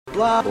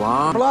Blah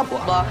blah blah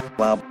blah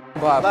blah blah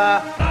blah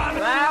blah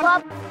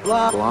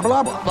blah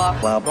blah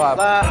blah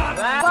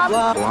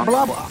blah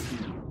blah blah.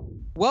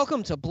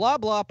 Welcome to Blah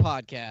Blah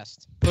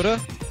Podcast. Put a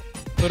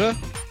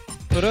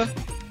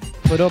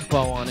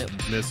bow on it.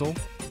 Missile,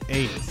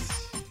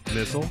 anus,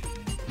 missile,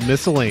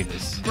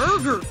 miscellaneous.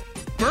 Burger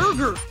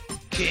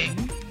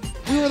King.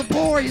 We were the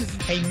boys.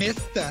 Hey,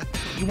 mister,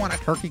 you want a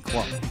turkey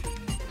club?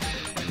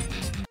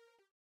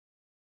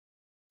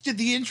 Did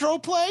the intro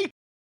play?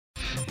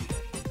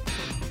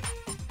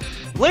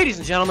 Ladies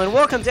and gentlemen,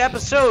 welcome to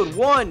episode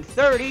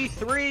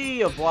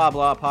 133 of Blah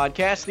Blah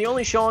Podcast, the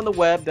only show on the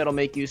web that'll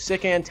make you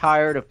sick and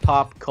tired of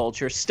pop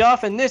culture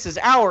stuff. And this is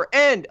our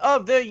end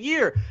of the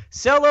year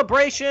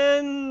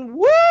celebration.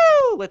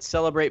 Woo! Let's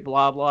celebrate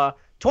Blah Blah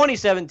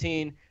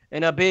 2017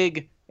 in a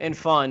big and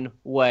fun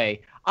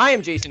way. I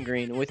am Jason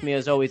Green, and with me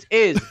as always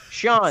is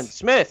Sean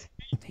Smith.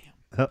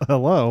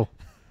 Hello.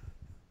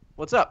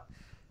 What's up?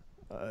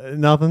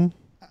 Nothing.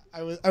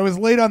 I was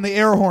late on the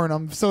air horn.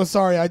 I'm so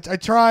sorry. I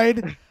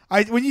tried.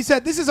 When you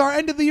said this is our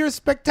end of the year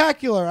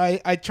spectacular,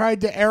 I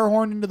tried to air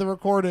horn into the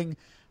recording,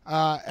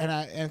 and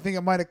I think I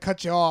might have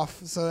cut you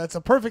off. So that's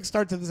a perfect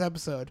start to this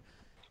episode.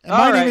 And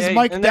my name is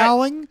Mike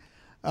Dowling.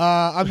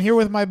 I'm here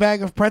with my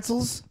bag of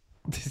pretzels.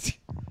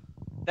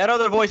 That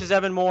other voice is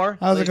Evan Moore.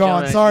 How's it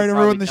going? Sorry to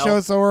ruin the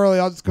show so early.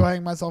 I'll just go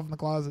hang myself in the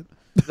closet.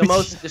 The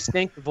most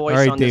distinct voice All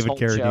right, on this David whole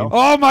Carradine. show.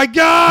 Oh my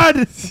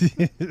God!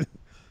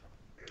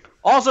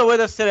 Also with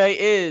us today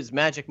is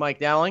Magic Mike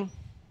Dowling.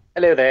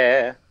 Hello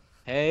there.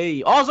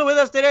 Hey. Also with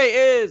us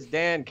today is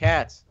Dan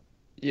Katz.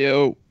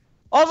 Yo.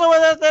 Also with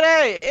us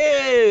today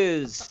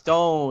is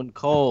Stone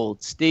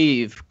Cold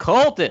Steve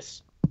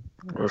Coltis.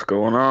 What's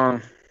going on?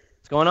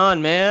 What's going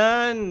on,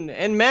 man?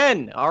 And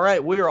men. All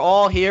right, we are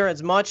all here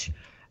as much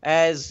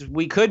as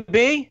we could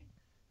be.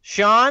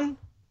 Sean,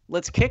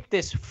 let's kick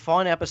this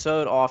fun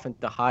episode off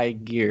into high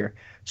gear.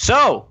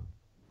 So,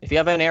 if you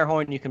have an air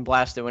horn, you can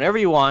blast it whenever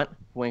you want.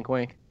 Wink,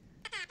 wink.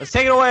 Let's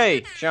take it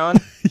away, Sean.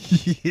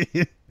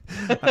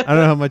 I don't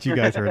know how much you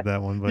guys heard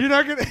that one, but You're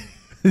not gonna.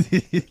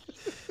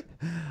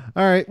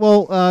 all right.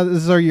 Well,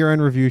 this is our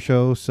year-end review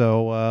show,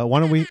 so why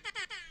don't we?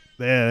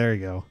 There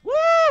you go.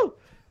 Woo!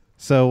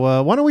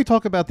 So why don't we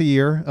talk about the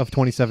year of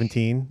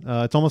 2017?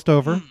 It's almost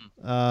over.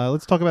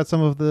 Let's talk about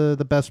some of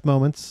the best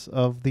moments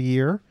of the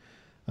year,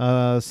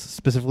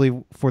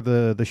 specifically for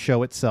the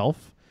show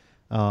itself.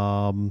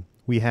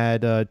 We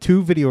had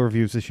 2 video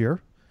reviews this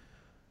year.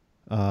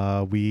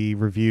 We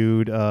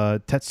reviewed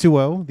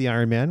Tetsuo, the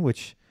Iron Man,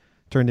 which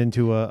turned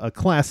into a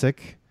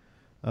classic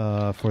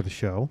for the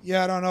show.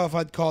 Yeah, I don't know if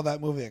I'd call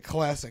that movie a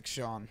classic,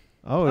 Sean.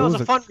 Oh, That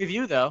was a fun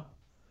review, though.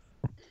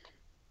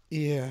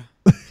 Yeah.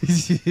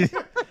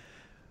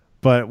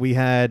 But we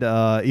had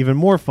even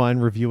more fun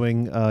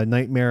reviewing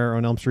Nightmare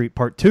on Elm Street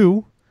Part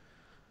 2.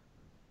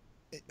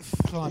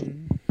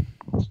 Fun.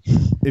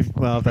 If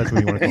that's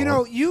what you want to call You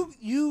know, it.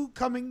 you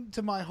coming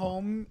to my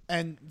home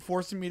and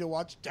forcing me to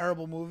watch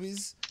terrible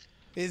movies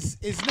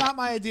is not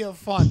my idea of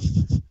fun.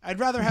 I'd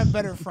rather have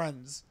better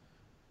friends.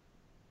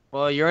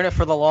 Well, you're in it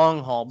for the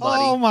long haul,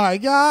 buddy. Oh my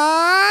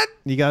God!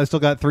 You guys still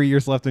got 3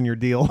 years left on your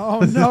deal.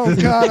 Oh no,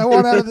 God! I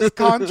want out of this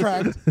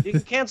contract. You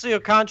can cancel your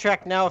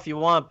contract now if you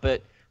want,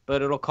 but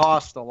it'll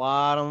cost a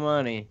lot of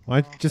money. Why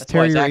don't you just That's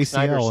tear why your Zack ACL?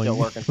 Snyder's still and-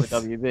 working for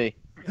WB.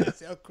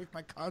 See how quick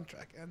my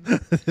contract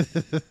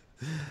ends.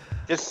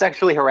 Just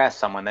sexually harass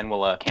someone, then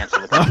we'll cancel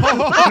the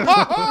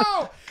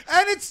contract.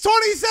 And it's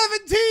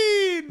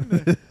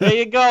 2017. There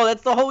you go.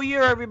 That's the whole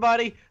year,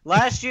 everybody.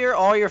 Last year,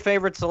 all your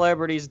favorite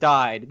celebrities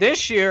died.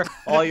 This year,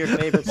 all your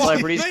favorite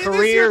celebrities' This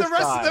careers year, the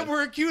rest died. of them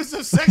were accused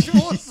of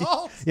sexual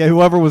assault. Yeah,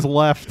 whoever was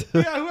left.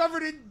 Yeah, whoever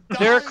didn't die.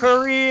 Their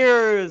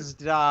careers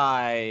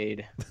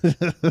died.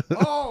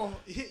 Oh,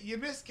 you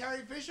missed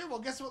Carrie Fisher? Well,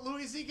 guess what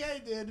Louis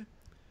C.K. did?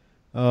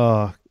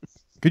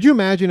 Could you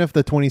imagine if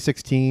the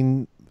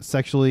 2016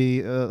 sexually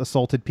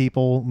assaulted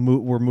people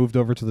were moved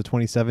over to the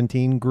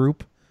 2017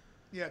 group?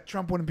 Yeah,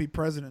 Trump wouldn't be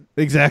president.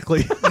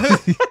 Exactly.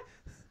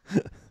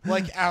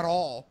 Like, at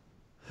all.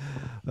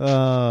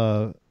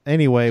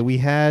 Anyway, we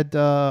had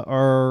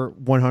our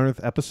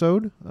 100th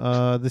episode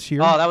this year.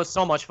 Oh, that was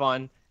so much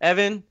fun.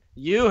 Evan,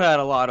 you had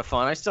a lot of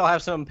fun. I still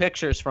have some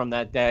pictures from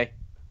that day.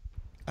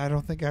 I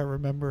don't think I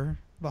remember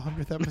the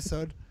 100th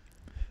episode.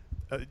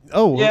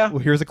 Yeah. Well,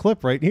 here's a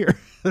clip right here.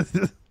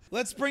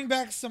 Let's bring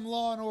back some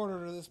law and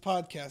order to this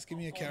podcast. Give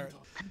me a carrot.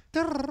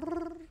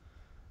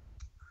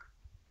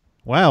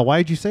 Wow, why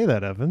did you say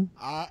that, Evan?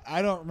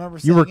 I don't remember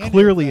saying You were any of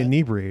clearly that.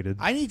 inebriated.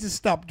 I need to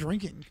stop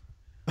drinking.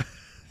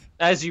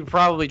 As you're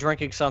probably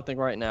drinking something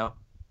right now.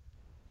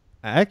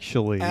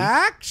 Actually,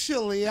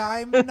 Actually,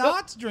 I'm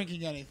not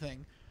drinking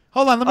anything.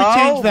 Hold on, let me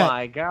change that. Oh,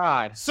 my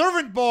God.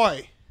 Servant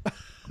boy,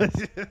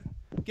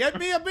 get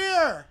me a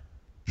beer.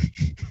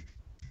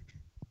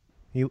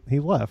 he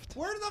left.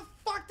 Where the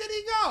fuck did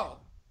he go?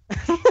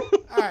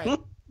 All right,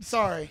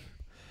 sorry.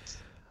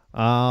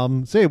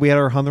 So yeah, we had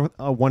our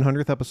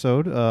 100th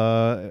episode.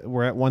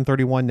 We're at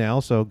 131 now,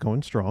 so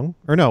going strong.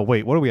 Or no,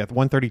 wait, what are we at?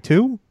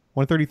 132?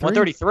 133.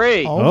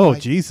 133. Oh my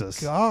Jesus!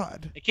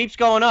 God. It keeps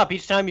going up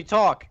each time you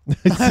talk.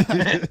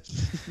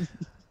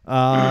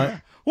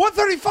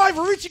 135.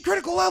 We're reaching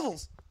critical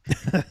levels.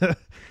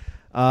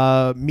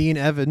 Me and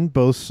Evan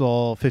both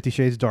saw 50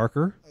 Shades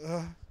Darker,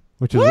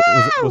 which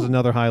was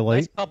another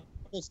highlight. Nice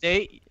couple's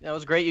date. That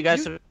was great. You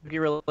guys took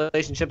your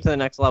relationship to the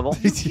next level.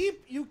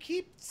 You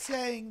keep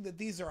saying that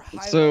these are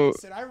highlights, So-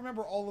 and I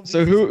remember all of these.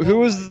 So as who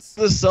was lowlights.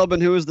 the sub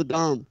and who was the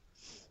dom?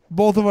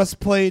 Both of us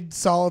played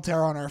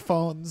solitaire on our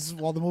phones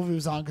while the movie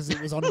was on because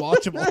it was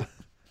unwatchable.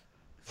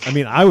 I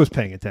mean, I was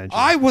paying attention.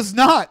 I was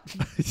not.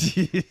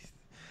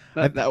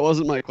 That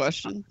wasn't my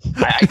question.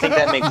 I think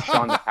that makes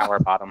Sean the power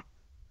bottom.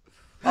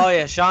 Oh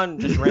yeah, Sean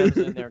just rams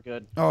in there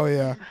good. Oh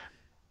yeah.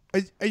 Are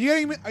you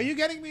getting me? Are you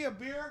getting me a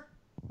beer?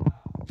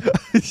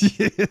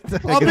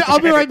 I'll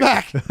be right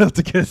back. Have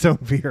to get his own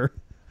beer.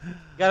 You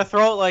gotta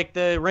throw it like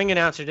the ring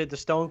announcer did to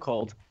Stone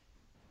Cold.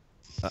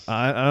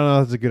 I don't know.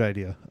 That's a good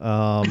idea.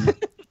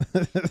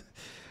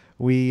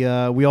 We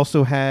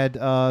also had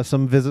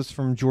some visits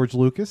from George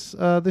Lucas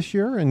this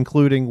year,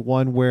 including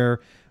one where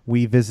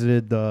we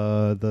visited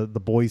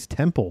the boys'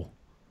 temple.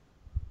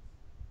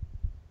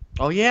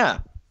 Oh yeah,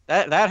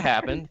 that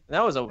happened.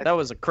 That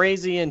was a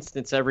crazy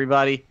instance,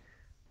 everybody.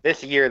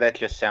 This year, that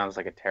just sounds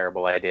like a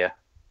terrible idea.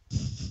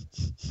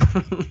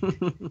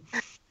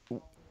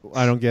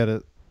 I don't get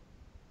it.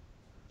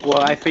 Well,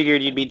 I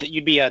figured you'd be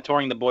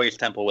touring the Boys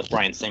Temple with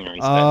Bryan Singer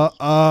instead.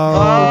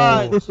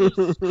 Oh,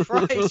 Jesus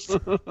Christ!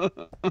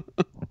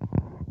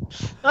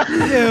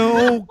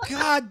 Ew,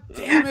 God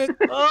damn it.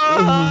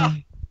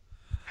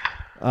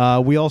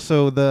 We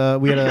also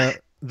we had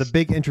the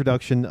big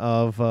introduction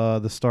of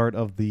the start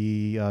of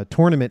the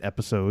tournament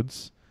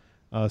episodes,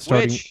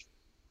 starting. Which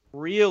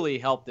really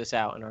helped us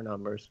out in our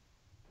numbers.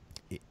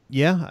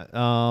 Yeah,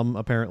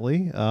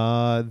 apparently.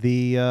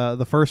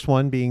 The first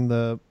one being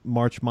the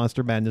March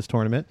Monster Madness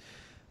tournament.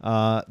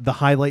 The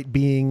highlight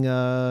being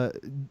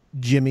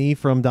Jimmy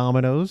from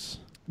Domino's.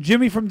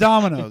 Jimmy from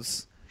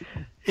Domino's.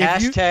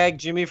 Hashtag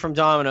Jimmy from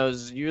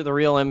Domino's. You're the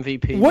real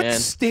MVP, What man.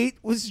 state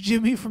was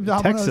Jimmy from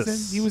Domino's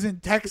Texas. in? He was in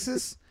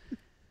Texas.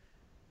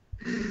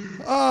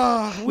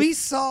 We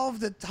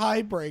solved a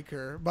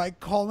tiebreaker by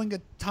calling a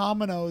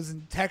Domino's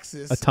in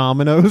Texas. A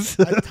Domino's.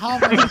 A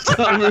Domino's.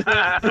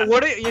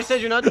 You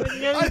said you're not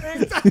drinking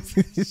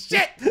anything?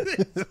 Shit!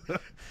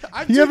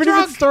 I'm You too haven't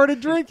drunk. even started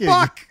drinking.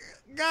 Fuck!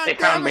 God They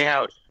damn found me it!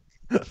 out.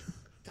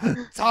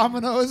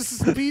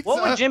 Domino's Pizza.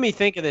 What would Jimmy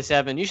think of this,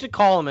 Evan? You should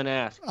call him and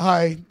ask.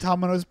 Hi,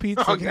 Domino's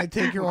Pizza. Can I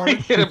take your order?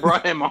 We could have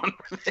brought him on.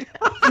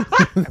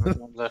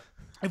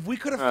 If we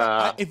could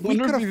have,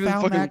 Wonder if he even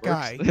found fucking that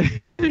guy works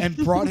there. and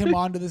brought him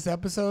onto this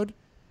episode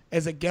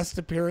as a guest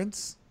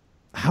appearance,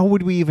 How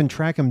would we even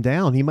track him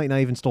down? He might not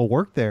even still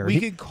work there. we He-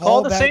 could Call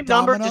call the that same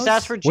number, Domino's. just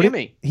ask for what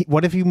Jimmy.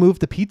 What if you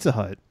moved to Pizza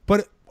Hut?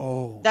 But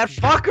That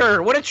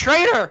fucker! What a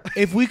traitor!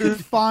 if we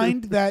could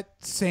find that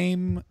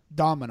same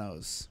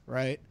Domino's,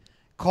 right?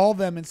 Call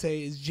them and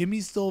say, "Is Jimmy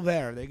still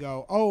there?" They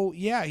go, "Oh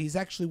yeah, he's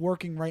actually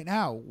working right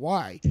now.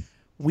 Why?"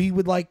 We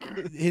would like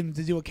him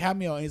to do a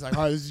cameo, and he's like,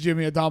 "Hi, this is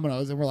Jimmy at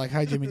Domino's," and we're like,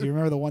 "Hi, Jimmy. Do you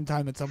remember the one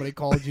time that somebody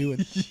called you?"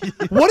 And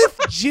what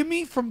if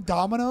Jimmy from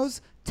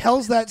Domino's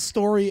tells that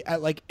story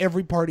at like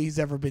every party he's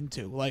ever been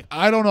to? Like,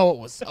 I don't know what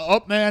was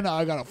up, man.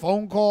 I got a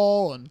phone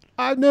call, and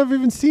I've never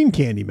even seen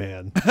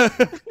Candyman.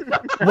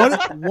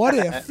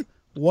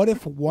 what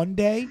if one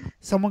day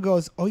someone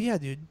goes, "Oh yeah,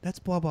 dude, that's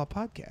blah blah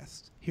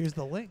podcast. Here's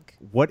the link."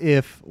 What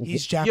if?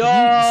 He's Japanese.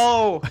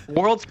 Yo!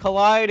 Worlds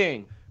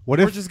colliding. What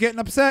We're if? just getting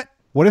upset.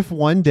 What if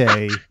one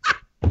day?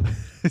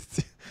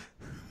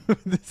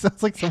 This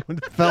sounds like someone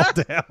fell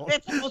down.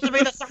 It's supposed to be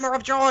the summer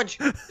of George.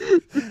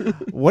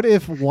 What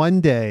if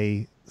one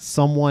day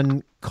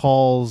someone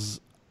calls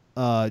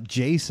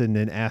Jason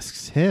and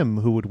asks him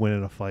who would win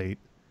in a fight?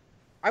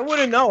 I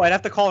wouldn't know. I'd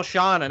have to call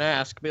Sean and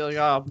ask. Be like,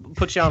 "I'll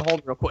put you on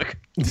hold real quick."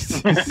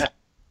 I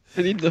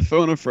need to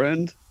phone a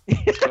friend.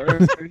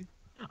 Sorry.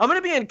 I'm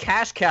gonna be in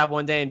Cash Cab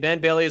one day, and Ben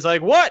Bailey is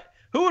like, "What?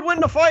 Who would win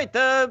the fight?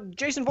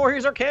 Jason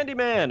Voorhees or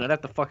Candyman?" I'd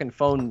have to fucking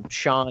phone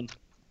Sean.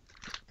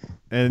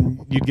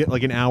 And you'd get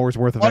like an hour's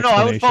worth of Oh no,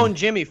 I would explanation. phone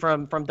Jimmy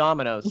from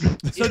Domino's.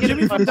 So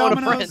Jimmy from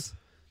Domino's,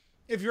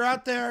 if you're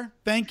out there,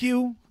 thank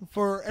you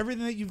for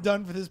everything that you've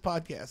done for this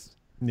podcast.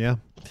 Yeah,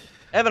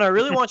 Evan, I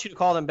really want you to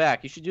call them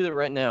back. You should do that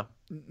right now.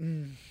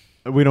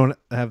 we don't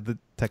have the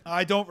tech.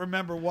 I don't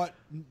remember what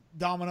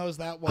Domino's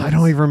that was. I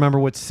don't even remember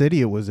what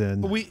city it was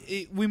in. We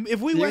if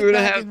we You went would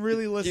back have- and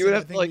really listened, You would I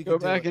have to think like we go could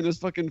do back it. in his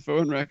fucking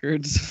phone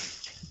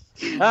records.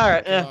 All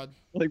right, God.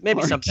 Like maybe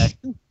March. someday.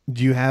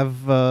 Do you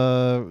have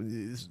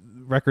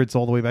records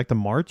all the way back to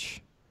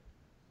March?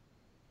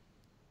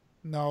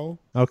 No.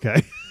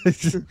 Okay.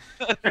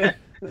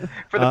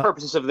 For the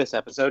purposes of this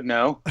episode,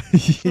 no.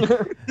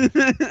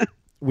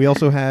 We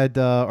also had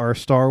our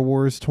Star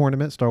Wars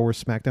tournament, Star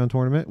Wars SmackDown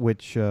tournament,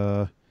 which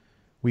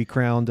we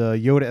crowned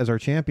Yoda as our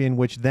champion,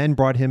 which then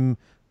brought him.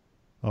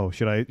 Oh,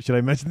 should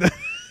I mention that?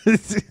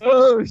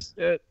 Oh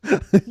shit!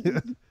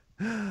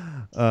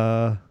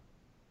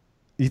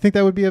 You think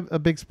that would be a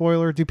big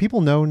spoiler? Do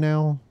people know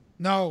now?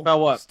 No. About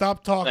what?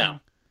 Stop talking. No.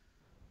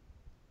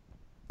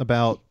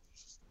 about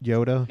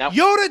Yoda? No.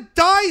 Yoda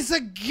dies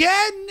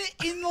again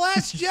in The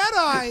Last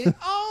Jedi.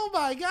 Oh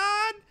my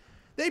god!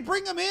 They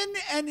bring him in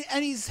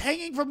and he's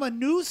hanging from a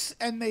noose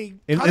and they cut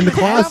In him the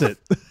half. closet.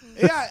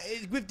 Yeah,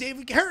 with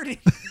David Carradine.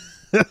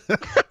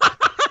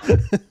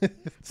 Well,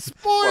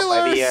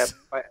 Spoilers.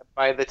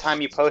 by the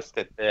time you post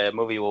it, the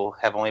movie will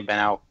have only been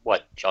out,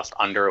 just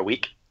under a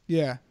week?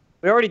 Yeah.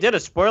 We already did a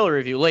spoiler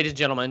review, ladies and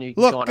gentlemen. You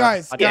can Look, go on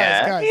guys, our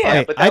podcast. guys.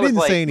 Hey, but I that was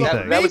didn't say that-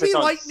 anything. that was Maybe its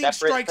own lightning separate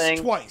strikes thing.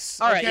 twice.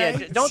 All right, okay?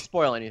 yeah, don't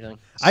spoil anything.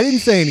 I didn't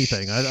say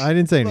anything. I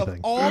didn't say Look,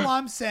 anything. all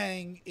I'm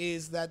saying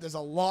is that there's a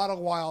lot of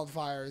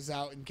wildfires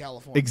out in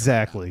California.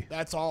 Exactly. right now.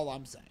 That's all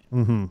I'm saying.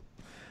 Mm-hmm.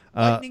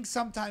 Lightning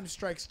sometimes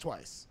strikes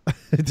twice.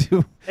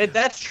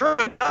 That's true.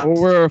 Or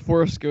where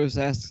Force Ghost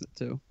asks it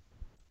to.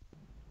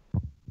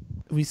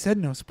 We said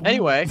no spoilers.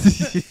 Anyway,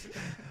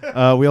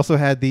 We also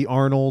had the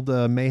Arnold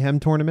Mayhem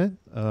tournament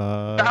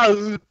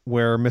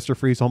where Mr.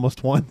 Freeze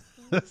almost won.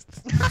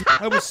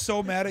 I was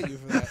so mad at you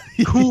for that.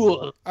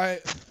 cool.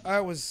 I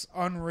was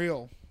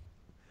unreal.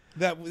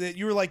 That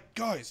you were like,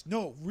 guys,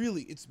 no,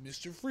 really, it's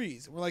Mr.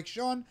 Freeze. We're like,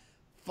 Sean,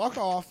 fuck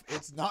off.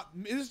 It's not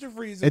Mr.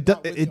 Freeze. It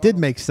did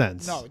make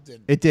sense. No, it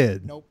didn't. It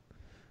did. Nope.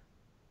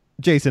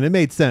 Jason, it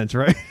made sense,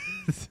 right?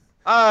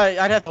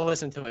 I'd have to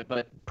listen to it,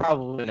 but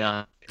probably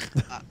not.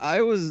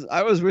 I was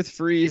with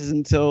Freeze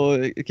until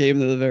it came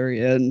to the very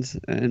end,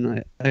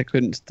 and I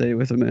couldn't stay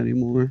with him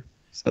anymore.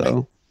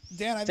 So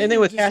Dan, I think Same you thing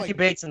were with just Kathy like,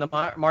 Bates in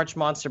the March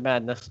Monster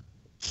Madness.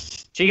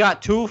 She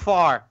got too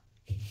far.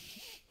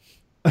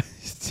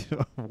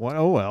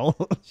 Oh well.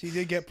 She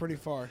did get pretty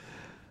far.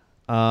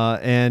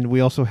 And we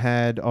also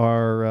had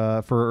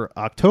our for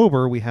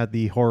October we had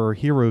the Horror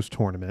Heroes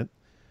tournament,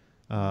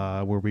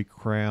 where we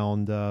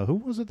crowned who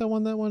was it that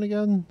won that one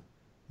again?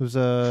 It was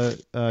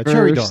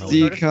Cherry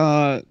Darling.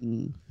 Cott.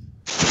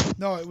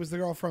 No, it was the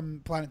girl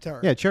from Planet Terror.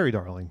 Yeah, Cherry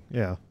Darling.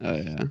 Yeah. Oh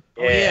yeah.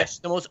 Oh yeah, she's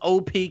the most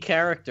OP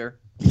character.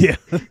 Yeah.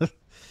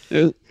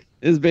 It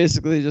was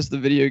basically just the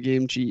video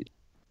game cheat.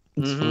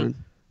 It's Mhm. fine.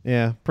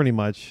 Yeah, pretty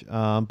much.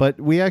 But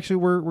we actually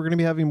we're going to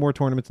be having more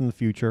tournaments in the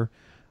future.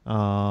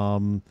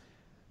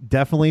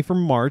 Definitely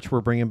from March,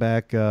 we're bringing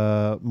back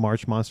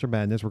March Monster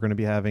Madness. We're going to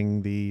be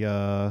having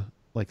the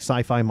like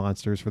sci-fi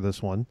monsters for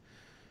this one.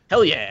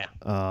 Hell yeah.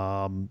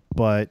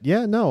 But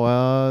yeah, no.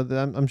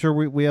 I'm sure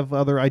we have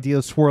other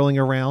ideas swirling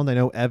around. I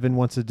know Evan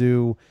wants to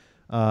do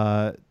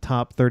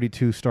top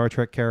 32 Star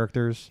Trek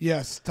characters.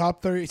 Yes,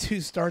 top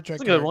 32 Star Trek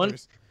That's a good one.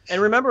 characters. And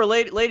remember,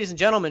 ladies and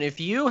gentlemen, if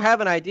you have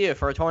an idea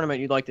for a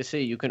tournament you'd like to see,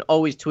 you can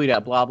always tweet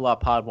at blah blah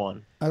pod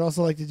 1. I'd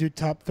also like to do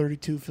top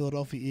 32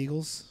 Philadelphia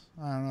Eagles.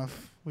 I don't know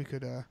if we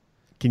could.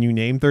 Can you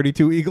name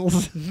 32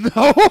 Eagles?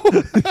 No.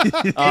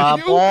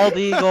 Bald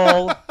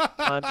Eagle.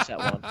 I'm set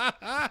one.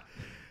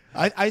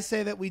 I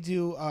say that we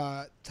do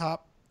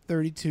top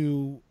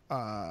 32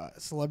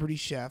 celebrity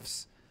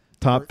chefs,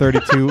 Top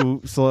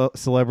 32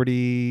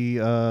 celebrity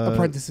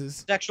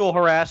apprentices. Sexual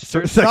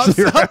harassers. Top,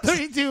 sexually top harassed.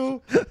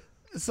 32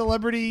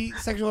 celebrity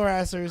sexual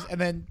harassers, and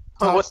then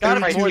Well, top what's the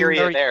 32 criteria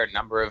 30. there?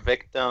 Number of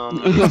victims?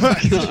 There's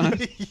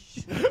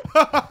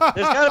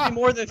got to be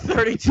more than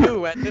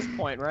 32 at this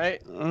point,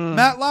 right?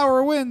 Matt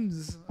Lauer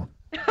wins.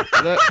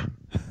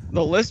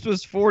 The list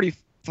was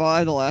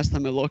 45 the last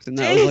time I looked, and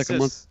that was like a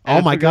month. Jesus.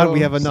 Oh my God, ago, we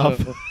have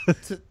enough.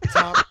 so-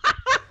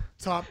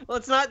 Top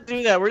Let's not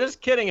do that. We're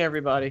just kidding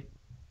everybody.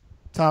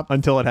 top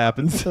Until it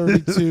happens.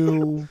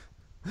 32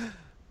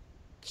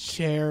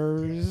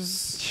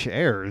 chairs.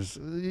 Chairs.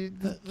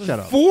 Shut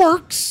up.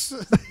 Forks.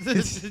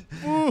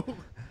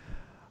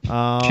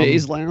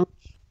 Jay's Lounge.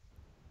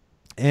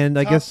 And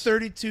I Top guess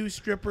 32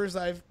 strippers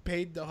I've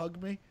paid to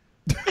hug me.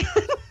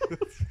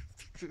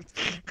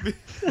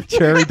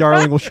 Cherry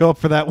Darling will show up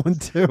for that one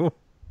too.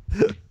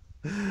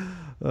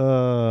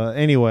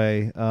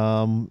 Anyway,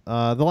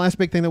 the last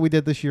big thing that we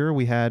did this year,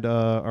 we had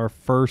our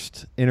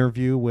first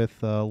interview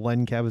with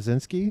Len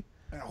Kabazinski.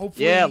 And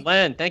hopefully, Yeah,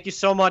 Len, thank you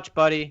so much,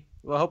 buddy.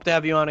 We'll hope to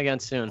have you on again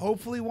soon.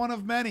 hopefully one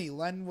of many.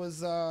 Len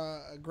was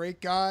a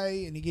great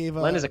guy, and he gave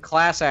Len is a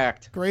class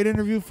act. great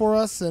interview for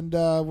us, and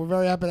we're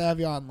very happy to have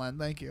you on, Len.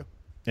 Thank you.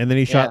 And then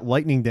he shot Yeah.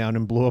 lightning down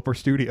and blew up our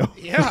studio.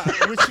 Yeah,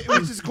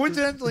 which is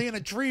coincidentally in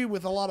a tree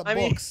with a lot of I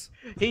mean, books.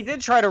 He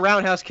did try to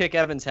roundhouse kick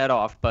Evan's head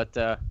off, but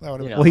That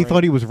would've you know. Well, he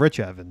thought he was Rich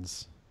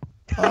Evans.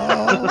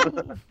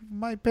 Oh,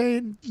 my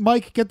pain.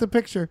 Mike, get the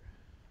picture.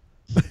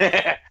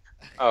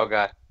 Oh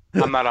god,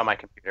 I'm not on my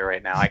computer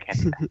right now. I can't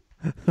do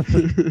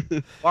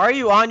that. Why are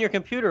you on your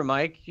computer,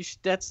 Mike?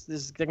 They're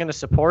going to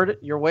support it,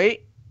 your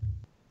weight?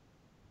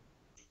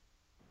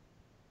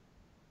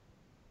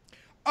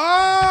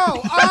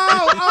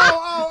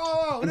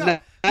 Oh, no.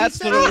 That's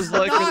said what it was he's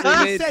like when not- they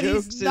he made said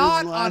he's jokes in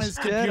not Last on his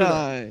computer.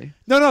 Jedi.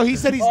 No, he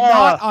said he's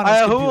not on his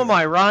computer. Who am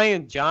I,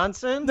 Ryan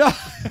Johnson? No.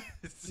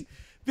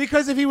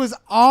 Because if he was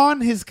on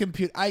his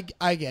computer, I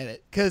get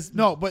it.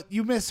 But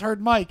you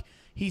misheard Mike.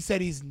 He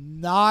said he's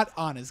not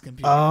on his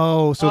computer.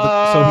 Oh, so so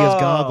he has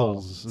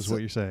goggles, is what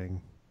you're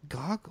saying.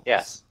 Goggles?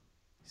 Yes.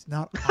 He's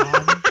not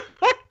on.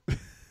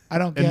 I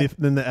don't get And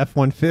then the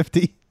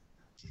F-150.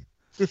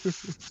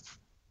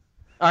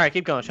 All right,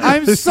 keep going, Sean.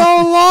 I'm so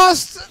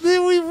lost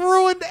that we've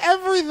ruined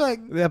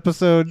everything. The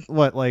episode,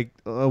 like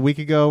a week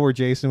ago, where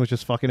Jason was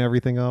just fucking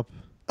everything up.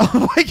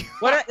 Oh my God.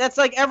 What? That's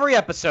like every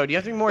episode. You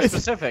have to be more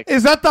specific.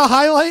 Is that the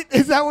highlight?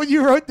 Is that what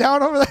you wrote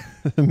down over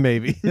there?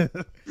 Maybe.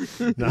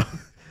 No.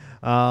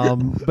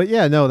 But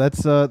yeah, no.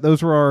 That's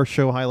those were our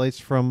show highlights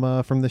from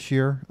this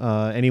year.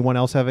 Anyone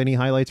else have any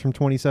highlights from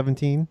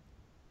 2017?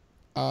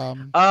 Oh,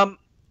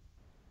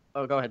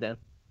 go ahead, Dan.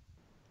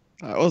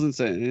 I wasn't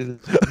saying anything.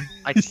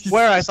 I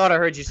swear I thought I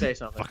heard you say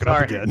something. Fuck it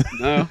up again.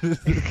 No.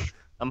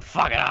 I'm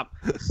fucking up.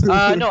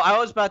 No, I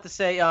was about to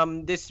say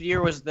this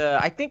year was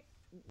I think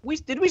we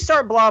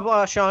start blah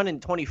blah Sean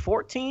in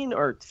 2014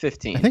 or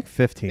 15? I think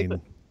 15.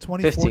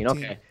 2014. 15,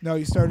 okay. No,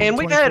 you started And in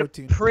we've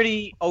 2014. had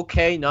pretty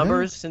okay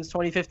numbers since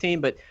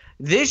 2015, but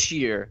this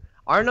year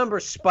our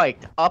numbers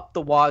spiked up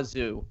the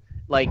wazoo,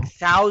 like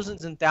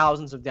thousands and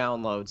thousands of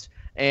downloads,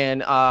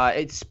 and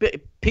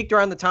it peaked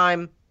around the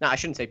time. No, I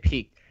shouldn't say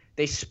peaked.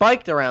 They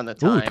spiked around the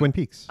time. Ooh, Twin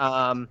Peaks.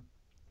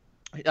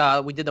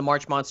 We did the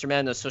March Monster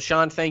Madness. So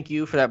Sean, thank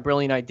you for that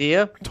brilliant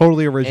idea.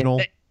 Totally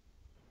original.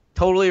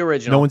 Totally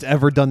original. No one's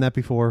ever done that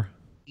before.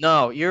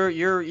 No,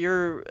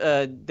 you're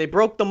they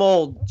broke the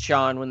mold,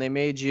 Sean, when they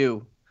made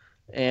you.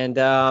 And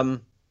what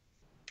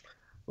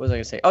was I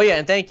gonna say? Oh yeah,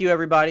 and thank you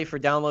everybody for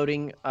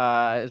downloading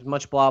as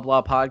much blah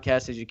blah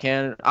podcast as you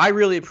can. I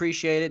really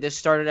appreciate it. This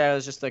started out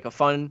as just like a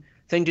fun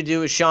thing to do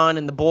with Sean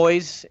and the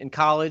boys in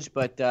college,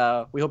 but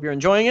we hope you're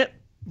enjoying it.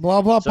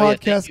 Blah Blah So, yeah,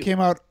 podcast thank you. came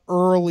out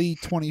early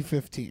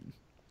 2015.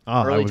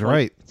 Ah, I Early was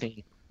right.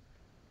 2015.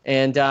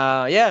 And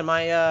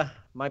in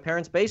my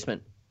parents'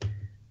 basement.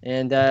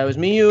 And it was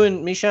me, you,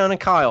 and me, Sean, and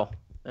Kyle.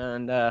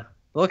 And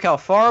look how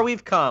far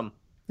we've come.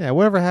 Yeah,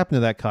 whatever happened to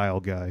that Kyle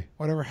guy?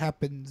 Whatever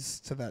happens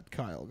to that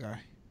Kyle guy.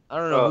 I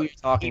don't know who you're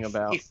talking he,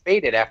 about. He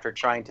faded after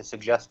trying to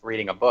suggest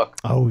reading a book.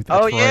 Oh, that's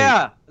Oh right.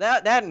 yeah,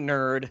 that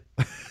nerd.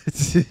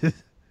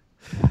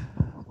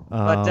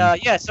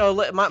 But yeah, so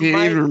my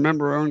Can't even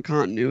remember our own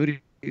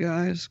continuity, you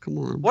guys. Come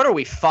on. what are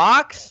we,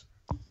 Fox?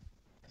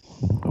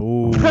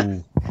 Oh.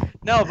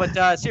 No,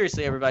 but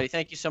seriously, everybody,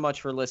 thank you so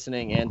much for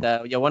listening. And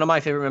yeah, one of my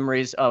favorite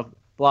memories of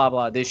blah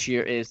blah this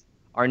year is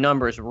our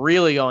numbers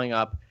really going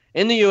up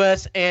in the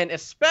U.S. and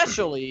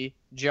especially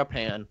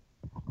Japan.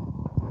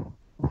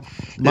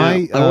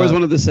 I always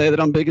wanted to say that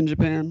I'm big in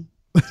Japan.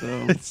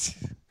 So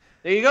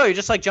There you go. You're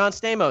just like John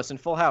Stamos in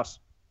Full House.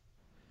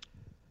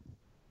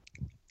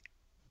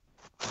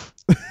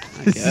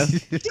 I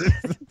guess.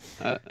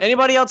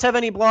 Anybody else have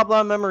any blah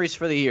blah memories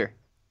for the year?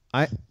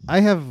 I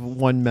have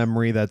one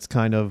memory that's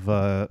kind of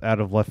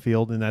out of left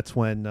field, and that's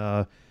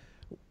when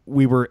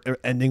we were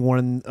ending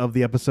one of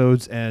the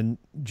episodes and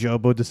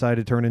Jobo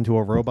decided to turn into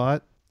a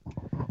robot.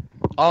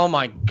 Oh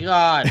my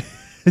God!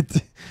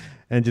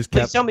 And just Please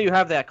kept. tell me you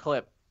have that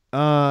clip.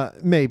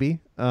 Maybe.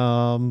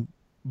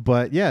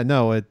 But yeah,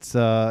 no, it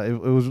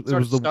was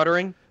Sort of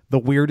stuttering. the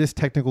weirdest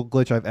technical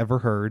glitch I've ever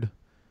heard.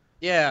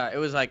 Yeah, it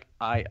was like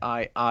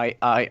I,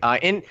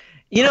 and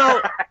you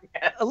know,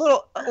 a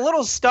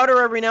little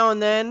stutter every now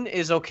and then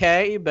is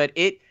okay, but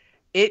it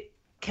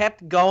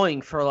kept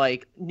going for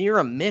like near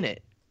a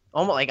minute,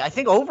 almost like I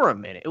think over a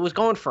minute. It was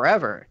going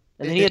forever,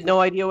 and then he had no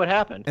idea what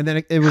happened. And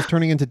then it was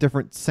turning into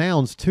different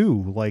sounds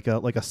too, like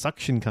a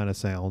suction kind of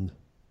sound.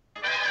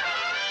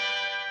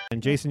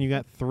 And Jason, you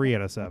got 3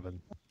 out of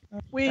 7.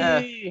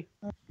 Wee.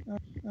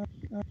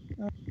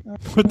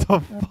 What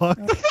the fuck?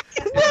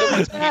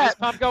 Is the penis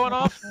pump going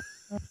off?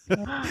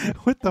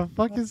 What the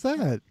fuck is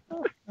that?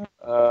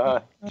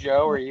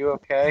 Joe, are you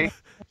okay?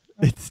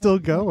 It's still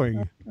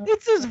going.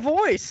 It's his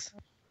voice.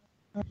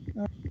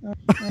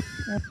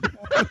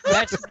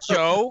 That's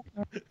Joe.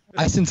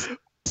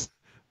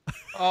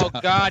 Oh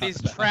God,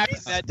 he's trapped in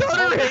that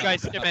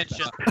poltergeist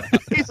dimension.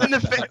 He's in the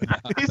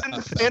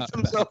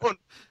phantom zone.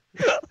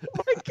 Oh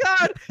my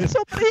God!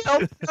 Somebody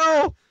help!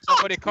 No!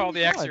 Somebody call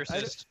the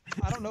exorcist.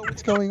 I don't know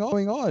what's going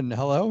on.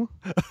 Hello?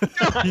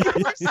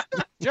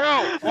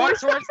 Joe, walk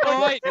towards the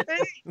light.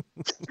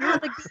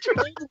 You're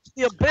like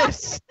the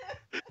abyss.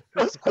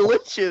 It's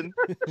glitching.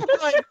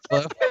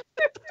 Hello?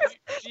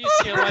 Do you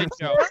see a light,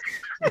 Joe?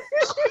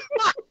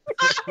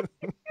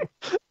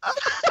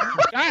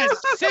 Guys,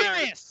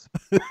 serious!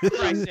 For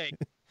Christ's sake.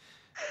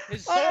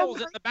 His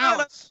soul's in the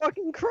balance. I'm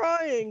fucking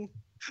crying.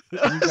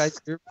 You guys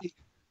hear me?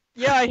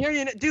 Yeah, I hear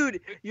you,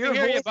 dude. We Your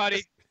hear you, voice buddy.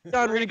 is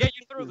We're gonna get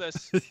you through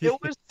this. It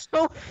was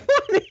so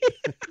funny.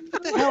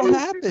 What the hell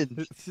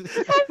happened?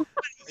 Are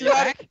you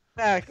back?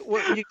 Back.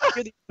 What, you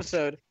hear the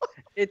episode.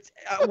 It's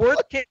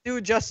words can't do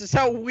it justice.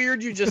 How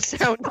weird you just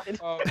sounded.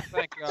 Oh,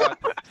 thank God.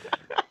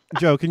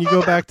 Joe, can you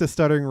go back to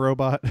stuttering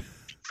robot?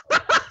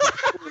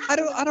 I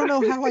don't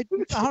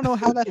know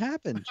how that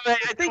happened. I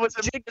think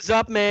the jig is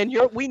up, man.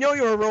 We know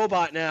you're a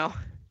robot now.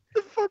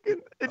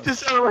 It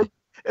just sounded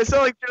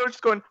like Joe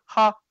just going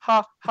ha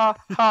ha ha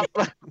ha.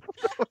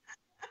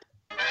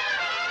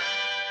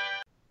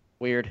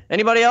 Weird.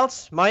 Anybody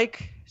else?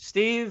 Mike,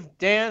 Steve,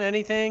 Dan,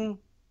 anything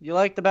you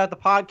liked about the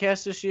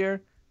podcast this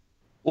year?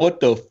 What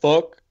the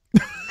fuck?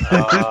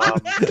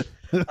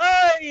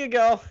 There you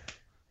go.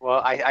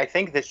 Well, I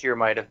think this year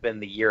might have been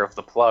the year of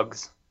the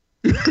plugs.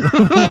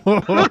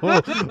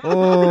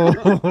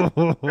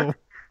 Oh.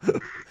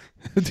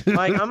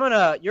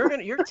 Mike,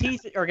 your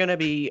teeth are gonna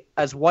be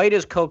as white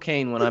as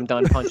cocaine when I'm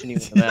done punching you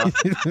in the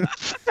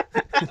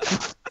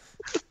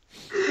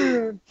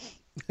mouth.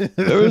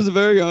 There was a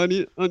very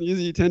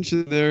uneasy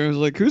tension there. I was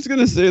like, who's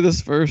gonna say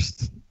this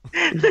first?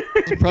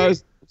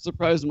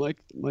 Surprised Mike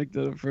did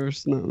it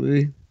first, not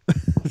me.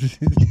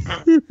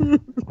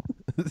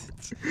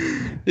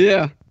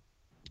 Yeah.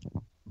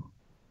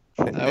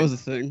 That was a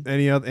thing.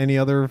 Any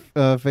other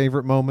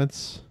favorite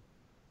moments?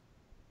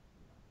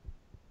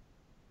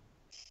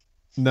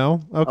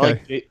 No?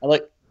 Okay.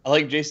 I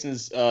like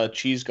Jason's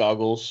cheese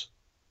goggles.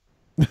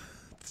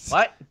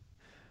 What?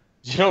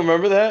 You don't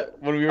remember that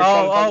when we were?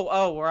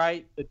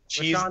 Right. The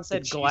cheese. Sean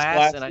said cheese glass,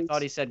 glasses? and I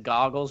thought he said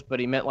goggles, but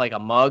he meant like a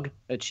mug,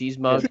 a cheese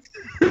mug.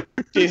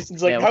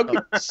 Jason's like, Yeah,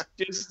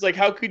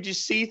 how could you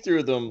see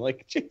through them?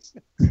 Like,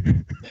 Jason.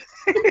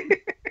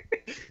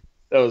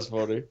 That was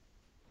funny.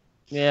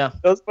 Yeah.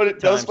 That was funny.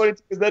 That was funny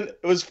because then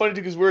it was funny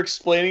because we're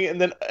explaining it,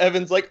 and then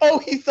Evan's like, "Oh,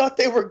 he thought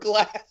they were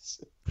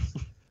glass."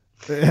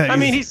 I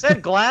mean, he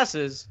said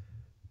glasses.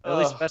 At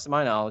least, best of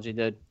my knowledge, he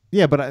did.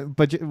 Yeah,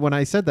 but when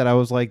I said that, I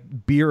was like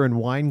beer and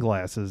wine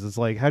glasses. It's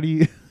like, how do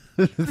you?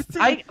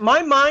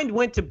 My mind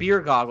went to beer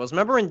goggles.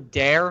 Remember in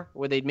Dare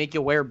where they'd make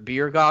you wear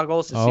beer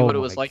goggles to see what it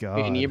was like to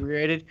be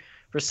inebriated?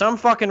 For some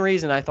fucking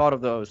reason, I thought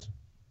of those.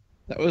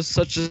 That was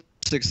such a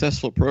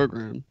successful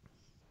program.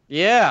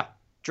 Yeah,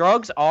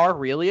 drugs are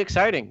really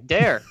exciting.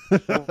 Dare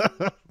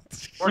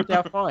worked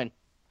out fine.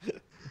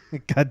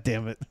 God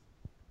damn it.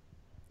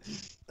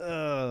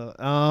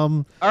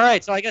 All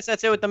right, so I guess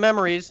that's it with the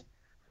memories.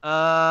 So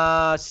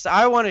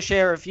I want to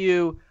share a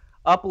few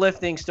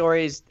uplifting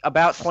stories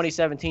about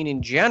 2017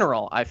 in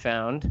general, I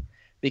found,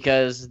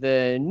 because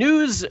the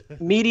news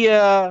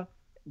media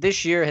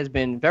this year has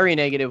been very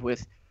negative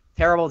with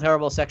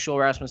terrible sexual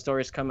harassment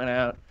stories coming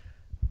out,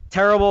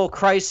 terrible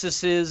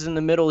crises in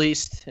the Middle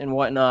East and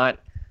whatnot.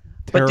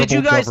 But did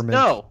you guys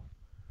know?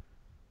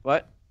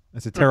 What?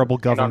 It's a terrible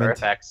government.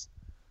 Effects.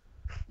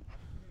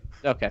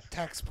 Okay.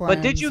 Tax plans,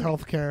 but did you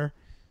healthcare.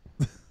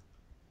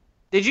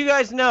 Did you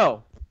guys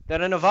know that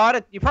in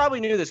Nevada, you probably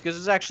knew this because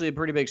it's actually a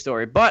pretty big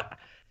story, but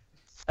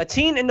a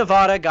teen in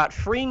Nevada got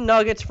free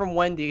nuggets from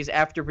Wendy's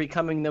after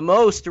becoming the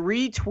most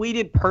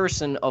retweeted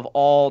person of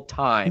all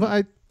time.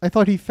 Well, I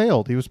thought he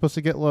failed. He was supposed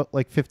to get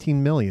like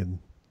 15 million.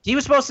 He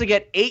was supposed to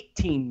get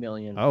 18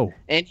 million. Oh.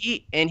 And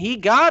he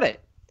got it.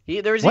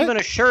 There's even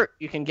a shirt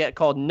you can get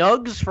called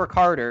Nugs for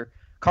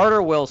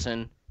Carter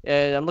Wilson.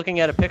 I'm looking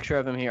at a picture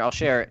of him here. I'll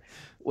share it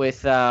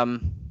with a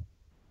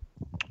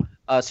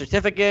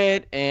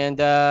certificate and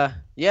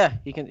yeah,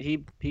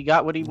 he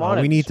got what he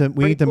wanted. We need to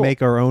cool.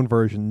 make our own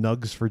version,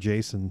 Nugs for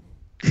Jason.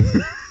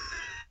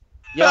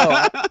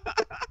 Yo,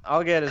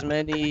 I'll get as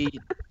many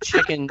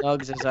chicken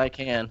nugs as I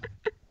can.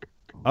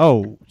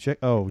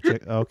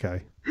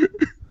 Okay.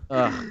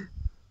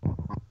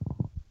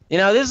 You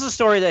know, this is a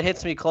story that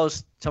hits me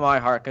close to my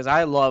heart because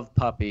I love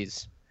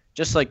puppies.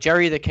 Just like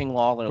Jerry the King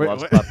Lawler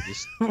loves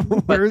puppies.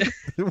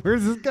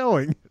 Where's this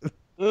going?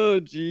 Oh,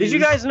 geez. Did you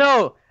guys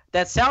know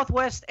that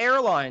Southwest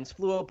Airlines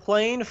flew a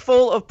plane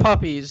full of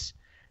puppies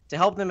to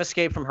help them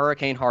escape from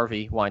Hurricane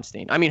Harvey?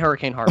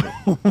 Hurricane Harvey.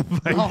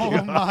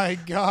 Oh my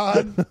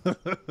God.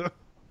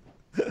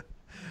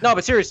 No,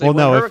 but seriously, well,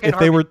 no, Hurricane if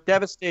Harvey they were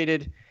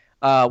devastated,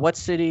 what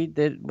city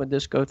would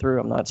this go through?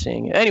 I'm not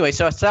seeing it. Anyway,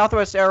 so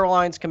Southwest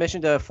Airlines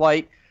commissioned a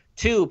flight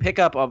to pick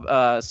up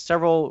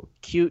several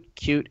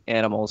cute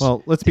animals.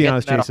 Well, let's be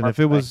honest, Jason. If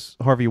it was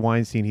Harvey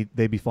Weinstein,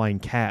 they'd be flying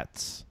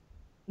cats.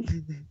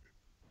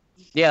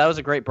 Yeah, that was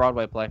a great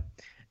Broadway play.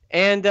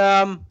 And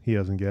he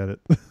doesn't get it.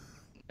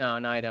 No,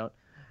 I don't.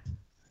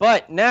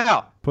 But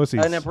now,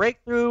 pussies. In a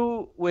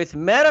breakthrough with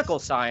medical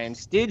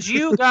science, did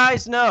you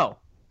guys know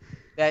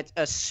that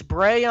a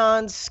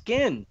spray-on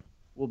skin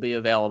will be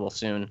available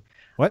soon?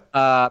 What?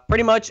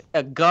 Pretty much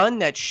a gun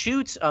that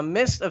shoots a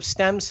mist of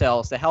stem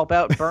cells to help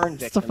out burn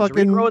It's a victims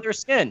fucking regrow their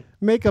skin.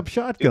 Makeup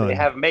shotgun. They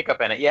have makeup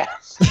in it, yeah.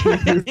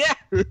 Yeah.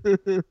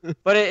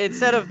 But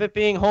instead of it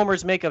being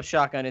Homer's makeup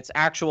shotgun, it's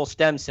actual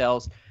stem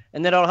cells,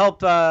 and then it'll help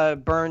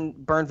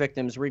burn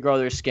victims regrow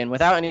their skin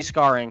without any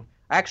scarring.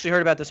 I actually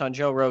heard about this on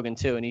Joe Rogan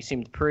too, and he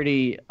seemed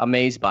pretty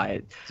amazed by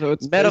it. So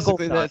it's medical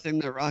basically that thing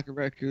that Rocket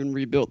Raccoon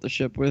rebuilt the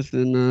ship with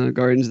in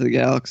Guardians of the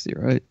Galaxy,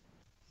 right?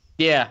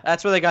 Yeah,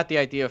 that's where they got the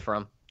idea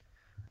from.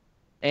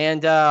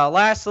 And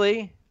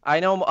lastly,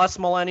 I know us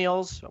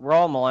millennials, we're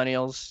all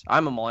millennials.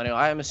 I'm a millennial.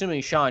 I'm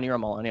assuming, Sean, you're a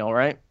millennial,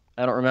 right?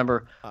 I don't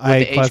remember.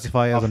 I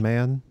classify as a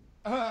man.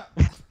 I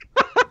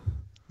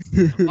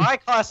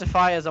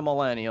classify as a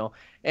millennial.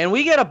 And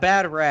we get a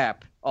bad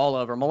rap all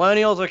over.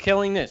 Millennials are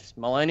killing this.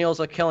 Millennials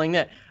are killing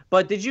that.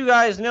 But did you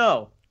guys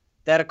know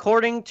that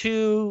according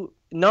to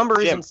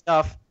numbers and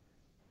stuff,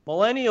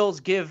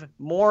 millennials give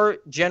more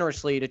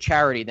generously to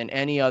charity than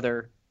any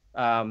other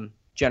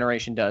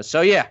generation does.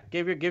 So yeah,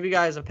 give you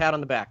guys a pat on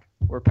the back.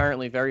 We're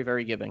apparently very,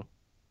 very giving.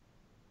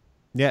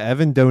 Yeah,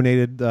 Evan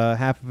donated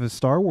half of his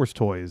Star Wars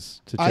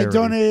toys to charity. I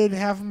donated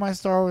half of my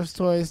Star Wars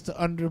toys to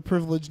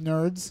underprivileged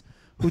nerds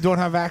who don't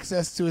have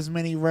access to as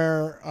many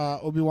rare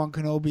Obi-Wan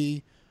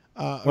Kenobi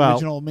Well,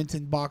 original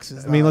minted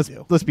boxes. I mean, that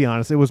do. let's be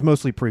honest. It was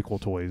mostly prequel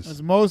toys.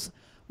 It was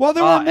well,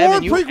 there were more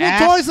Evan, you prequel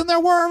asked- toys than there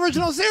were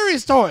original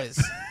series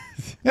toys.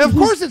 And of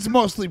course, it's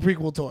mostly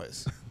prequel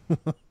toys.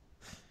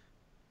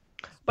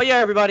 But yeah,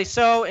 everybody.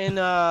 So in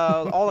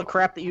all the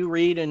crap that you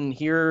read and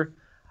hear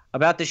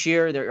about this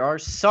year, there are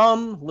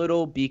some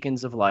little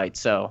beacons of light.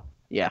 So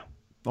yeah.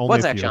 Only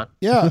What's a that, few. Sean?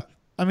 Yeah.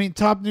 I mean,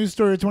 top news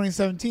story of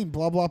 2017.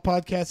 Blah Blah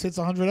Podcast hits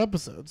 100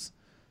 episodes.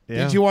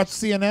 Yeah. Did you watch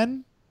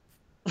CNN?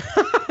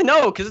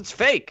 No, because it's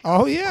fake.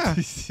 Oh, yeah.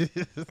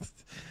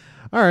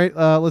 All right,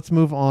 let's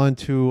move on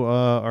to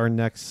our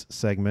next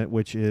segment,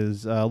 which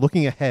is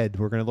looking ahead.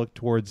 We're going to look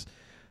towards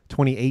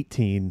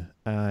 2018,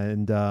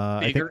 and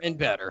Bigger and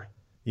better.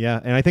 Yeah,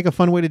 and I think a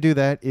fun way to do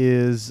that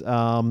is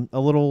a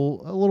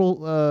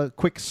little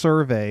quick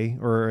survey,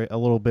 or a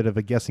little bit of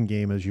a guessing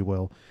game, as you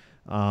will.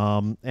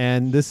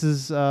 And this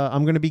is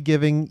I'm going to be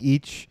giving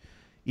each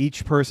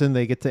person,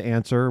 they get to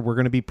answer. We're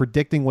going to be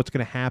predicting what's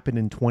going to happen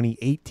in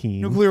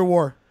 2018. Nuclear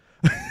war.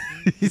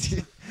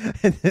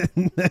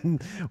 And then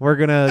we're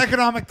gonna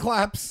Economic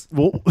collapse.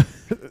 Well,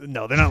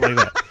 no, they're not like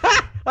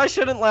that. I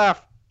shouldn't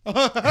laugh.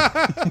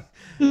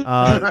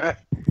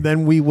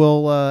 Then we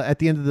will at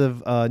the end of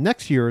the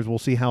next year's, we'll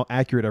see how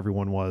accurate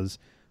everyone was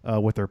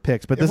with their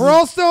picks. But If we're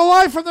all still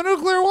alive from the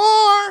nuclear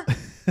war.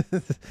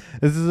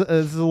 this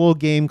is a little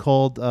game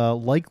called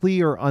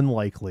Likely or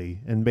Unlikely,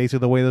 and basically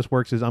the way this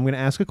works is I'm going to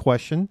ask a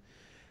question,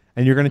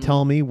 and you're going to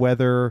tell me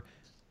whether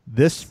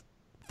this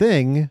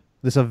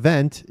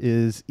event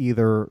is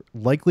either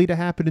likely to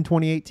happen in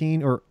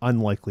 2018 or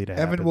unlikely to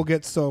happen. Evan will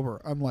get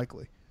sober.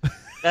 Unlikely.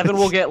 Evan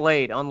will get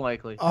laid.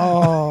 Unlikely.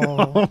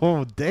 Oh.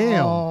 Oh,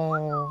 damn.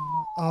 Oh.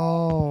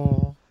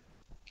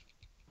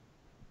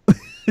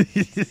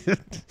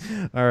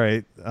 All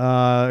right.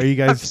 Are you I'm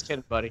guys just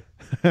kidding, buddy.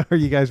 Are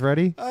you guys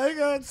ready? I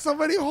got so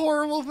many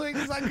horrible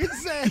things I could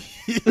say.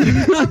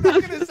 I'm not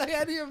going to say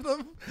any of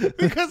them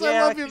because I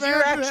love you, man.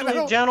 You're actually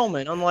a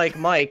gentleman, unlike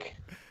Mike.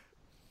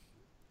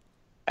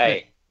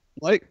 Hey.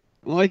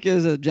 Mike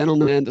is a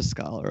gentleman and a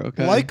scholar,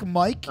 okay? Like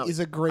Mike is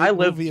a great I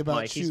live movie about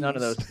Mike. shoes. He's none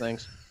of those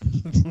things.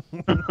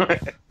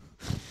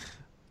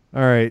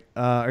 All right.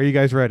 Are you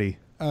guys ready?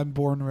 I'm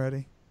born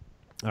ready.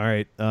 All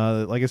right.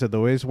 Like I said, the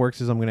way this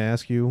works is I'm going to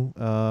ask you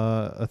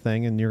a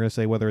thing, and you're going to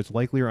say whether it's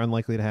likely or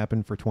unlikely to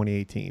happen for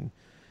 2018.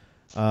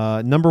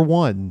 Number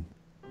 1,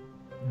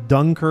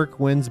 Dunkirk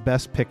wins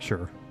Best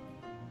Picture.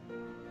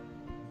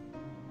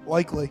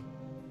 Likely.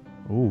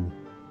 Ooh.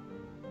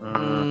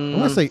 I'm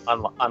going to say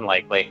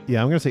unlikely.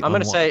 Yeah, I'm going to say I'm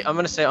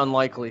gonna say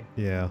unlikely.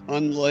 Yeah.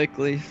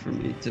 Unlikely for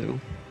me too.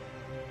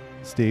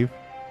 Steve?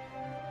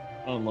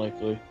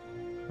 Unlikely.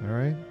 All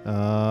right.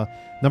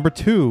 Number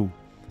 2,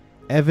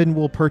 Evan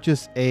will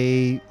purchase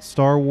a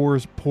Star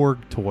Wars Porg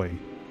toy.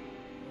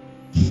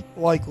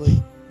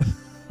 Likely.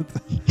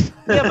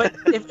 Yeah, but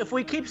if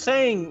we keep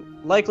saying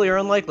likely or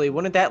unlikely,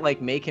 wouldn't that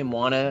like make him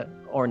wanna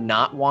or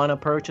not wanna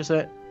purchase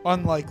it?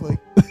 Unlikely.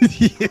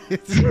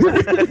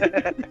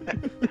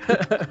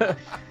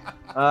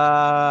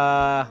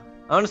 I'm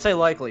gonna say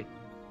likely.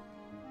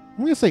 I'm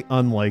going to say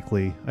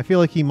unlikely. I feel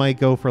like he might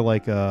go for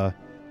like a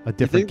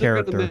different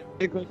character. They're gonna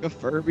make like a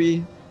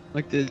Furby,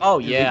 like the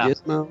Yeah.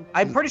 Gizmo.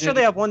 I'm pretty sure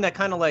they have one that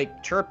kind of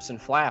like chirps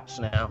and flaps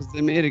now.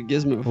 They made a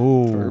Gizmo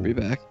Ooh. Furby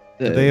back.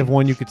 Do they have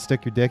one you could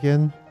stick your dick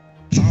in?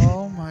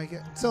 Oh my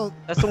god. So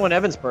That's the one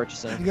Evan's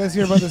purchasing. you guys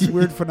hear about this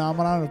weird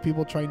phenomenon of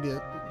people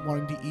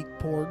wanting to eat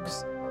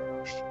porgs?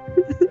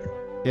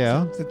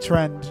 Yeah. It's a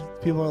trend.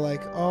 People are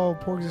like, "Oh,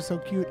 porgs are so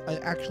cute. I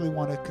actually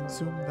want to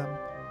consume them."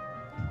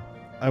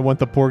 I want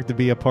the pork to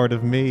be a part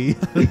of me.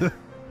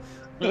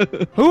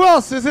 Who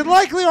else? Is it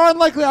likely or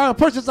unlikely I'll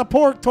purchase a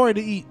porg toy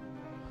to eat?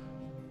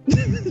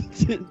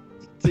 to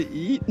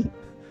eat?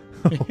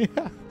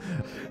 Yeah.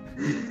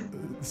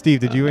 Steve,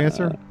 did you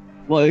answer?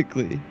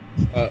 Likely.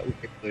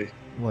 Likely.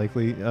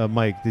 Likely.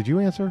 Mike, did you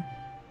answer?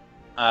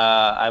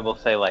 I will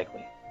say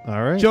likely.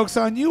 All right. Joke's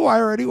on you. I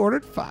already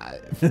ordered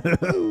 5.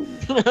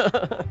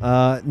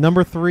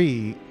 Number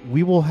 3,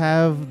 we will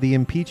have the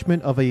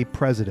impeachment of a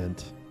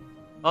president.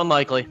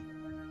 Unlikely.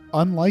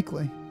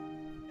 Unlikely.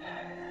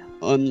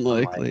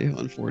 Unlikely,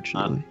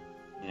 unfortunately.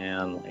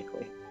 Yeah,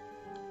 unlikely.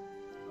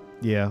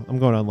 Yeah, I'm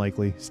going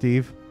unlikely.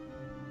 Steve?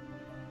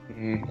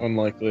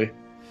 Unlikely.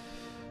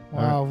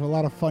 Wow, a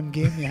lot of fun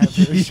game you have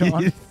here,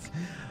 Sean.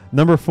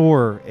 Number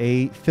 4,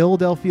 a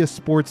Philadelphia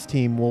sports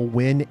team will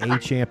win a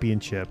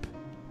championship.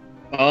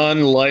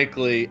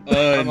 Unlikely.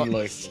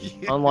 Unlikely.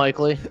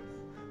 Unlikely.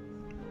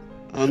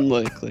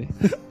 Unlikely.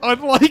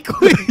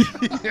 Unlikely.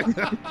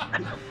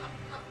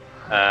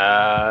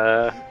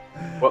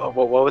 What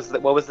was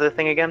the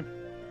thing again?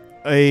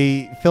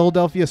 A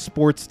Philadelphia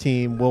sports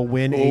team will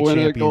win a We'll win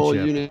a goal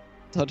championship. unit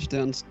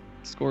touchdown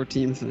score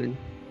team thing.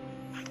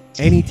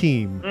 Any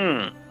team.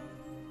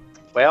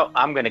 Well,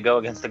 I'm going to go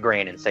against the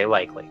grain and say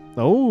likely.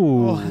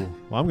 Oh, well,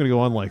 I'm going to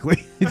go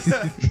unlikely.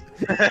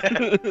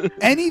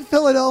 Any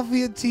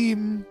Philadelphia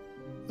team,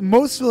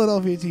 most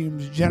Philadelphia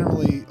teams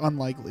generally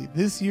unlikely.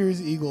 This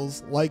year's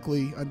Eagles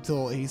likely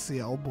until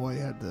ACL boy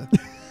had to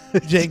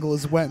jangle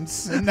is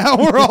Wentz, and now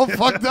we're all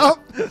fucked up.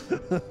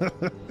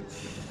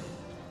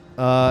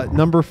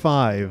 Number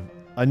 5.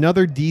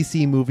 Another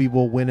DC movie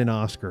will win an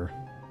Oscar.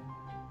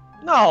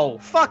 No,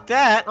 fuck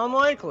that.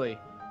 Unlikely.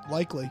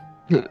 Likely.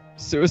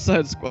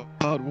 Suicide Squad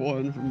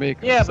 1 from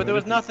Maker. Yeah, so but there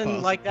was anything's nothing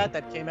possible. like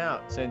that came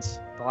out since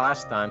the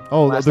last time.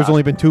 Oh, Last there's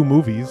only Oscar. been 2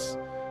 movies.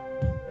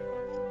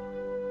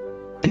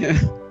 Yeah.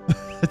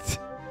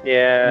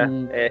 Yeah.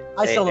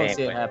 I still don't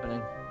see it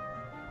happening.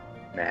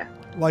 Nah.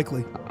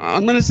 Likely.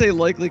 I'm gonna say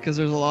likely because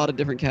there's a lot of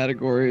different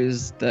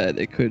categories that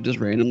it could just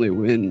randomly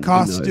win.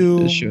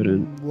 Costume, It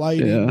shouldn't.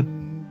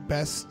 lighting,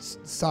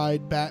 best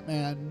side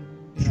Batman,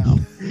 you know,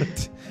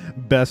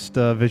 Best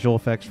visual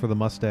effects for the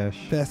mustache.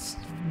 best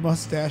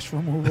mustache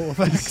removal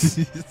effects.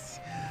 And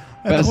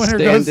the Best winner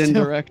goes stand-in to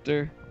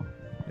director.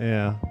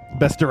 Yeah.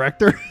 Best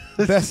director.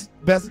 best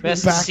Best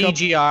backup,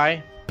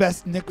 CGI.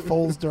 best Nick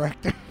Foles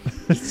director.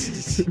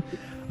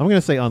 I'm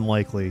gonna say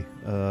unlikely.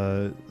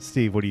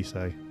 Steve, what do you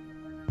say?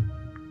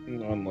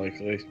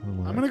 Unlikely.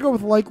 I'm gonna go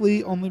with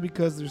likely only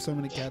because there's so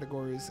many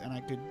categories, and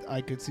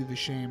I could see the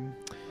shame.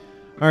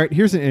 All right,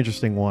 here's an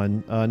interesting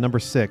one. Number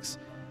 6.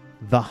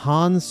 The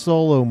Han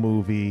Solo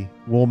movie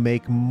will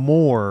make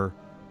more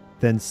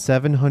than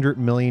 $700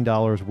 million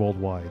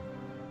worldwide.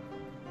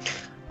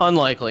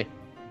 Unlikely.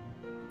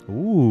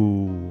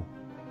 Ooh.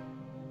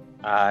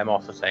 I'm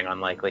also saying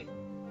unlikely.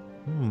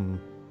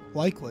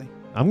 Likely.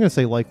 I'm going to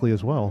say likely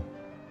as well.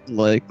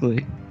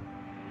 Likely.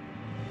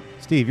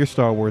 Steve, you're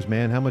Star Wars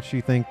man. How much do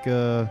you think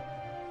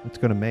it's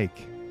going to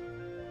make?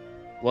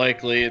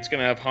 Likely. It's going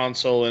to have Han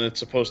Solo and it's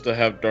supposed to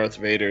have Darth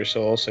Vader,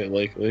 so I'll say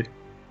likely.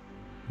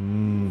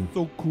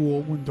 So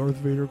cool when Darth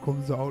Vader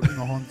comes out in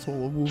a Han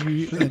Solo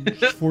movie and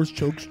Force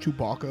chokes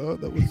Chewbacca.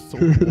 That was so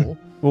cool.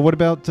 Well, what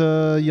about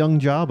young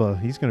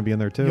Jabba? He's going to be in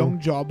there too. Young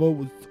Jabba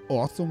was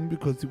awesome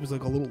because he was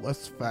like a little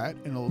less fat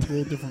and a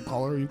little different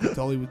color. You could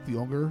tell he was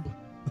younger.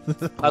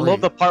 I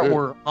love the part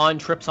where Han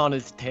trips on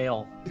his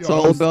tail. It's Yeah,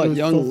 all it was about so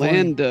young funny.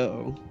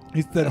 Lando.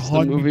 He said That's the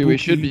Han movie we Buki,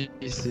 should be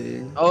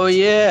seeing. Oh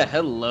yeah,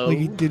 hello. like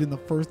he did in the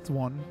first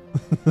one.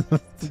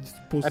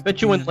 I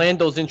bet you when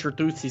Lando's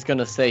introduced, he's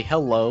gonna say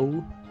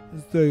hello.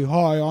 Say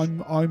hi,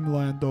 I'm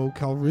Lando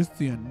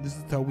Calrissian. This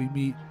is how we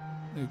meet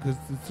because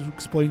this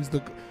explains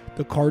the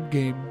card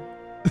game.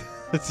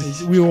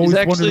 We always He's wondered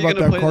actually about gonna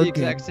that play the card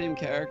exact game. same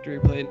character he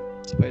played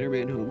in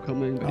Spider-Man: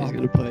 Homecoming, but he's Oh.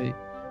 gonna play.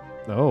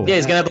 Oh. Yeah,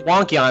 he's gonna have the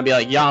wonky on and be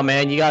like, "Yeah,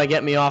 man, you gotta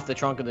get me off the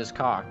trunk of this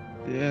car."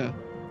 Yeah.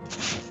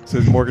 So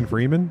is Morgan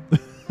Freeman?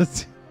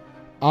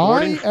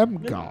 I am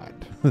God.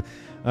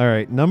 All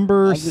right,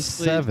 number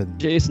Obviously, 7.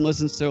 Jason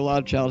listens to a lot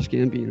of Childish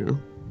Gambino.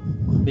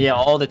 Yeah,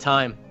 all the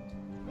time.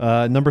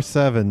 Number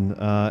 7.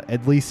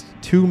 At least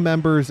 2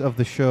 members of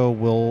the show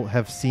will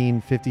have seen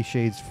 50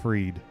 Shades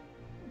Freed.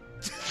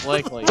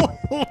 Likely.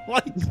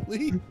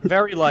 Likely.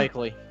 Very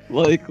likely.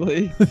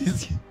 Likely.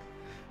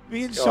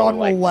 Me and Sean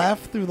will likely.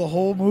 laugh through the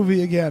whole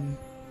movie again.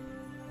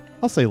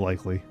 I'll say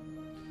likely.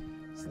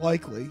 It's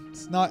likely.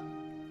 It's not.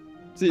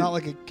 See, not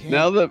like it can't.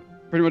 now that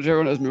pretty much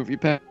everyone has Movie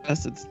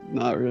Pass, it's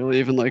not really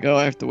even like, oh,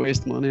 I have to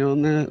waste money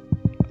on that.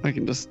 I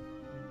can just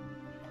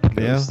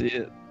go Yeah. see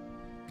it.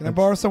 Can I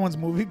borrow someone's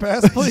movie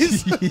pass,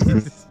 please?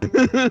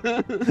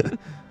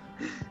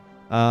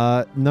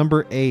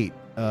 Number 8.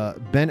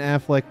 Ben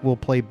Affleck will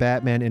play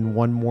Batman in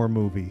one more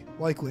movie.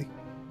 Likely.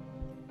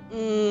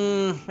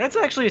 That's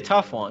actually a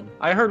tough one.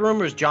 I heard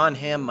rumors John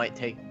Hamm might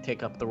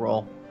take up the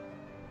role.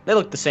 They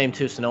look the same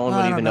too, so no one I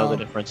would don't even know the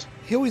know. difference.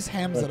 He always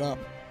hams it up.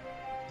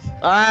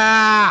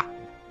 Ah!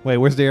 Wait,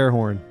 where's the air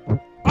horn?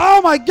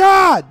 Oh my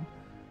God!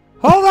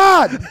 Hold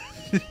on!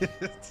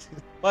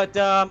 But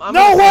I'm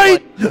No, gonna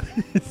say,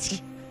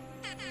 wait!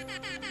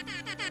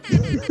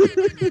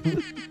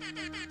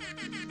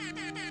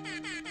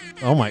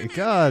 Oh my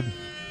god.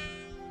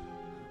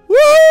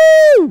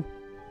 Woo!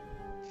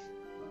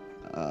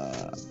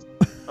 I'm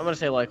gonna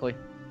say likely.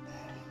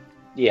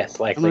 Yes,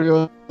 I'm likely. gonna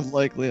go with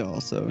likely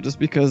also, just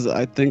because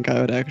I think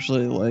I would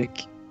actually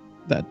like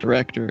that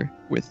director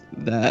with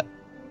that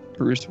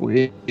Bruce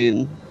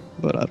Wayne,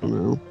 but I don't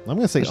know. I'm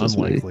gonna say That's just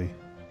me. unlikely.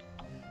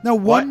 Now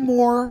one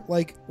more,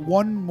 like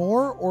one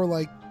more, or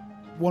like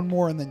one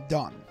more and then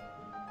done.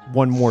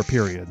 One more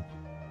period.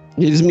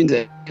 He just means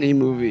any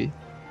movie.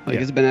 Like,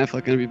 Yeah. is Ben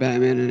Affleck gonna be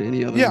Batman in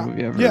any other Yeah,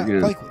 movie ever yeah,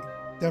 again? likely,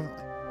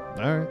 definitely.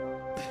 All right.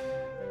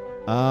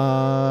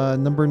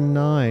 Number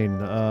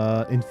 9.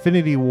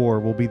 Infinity War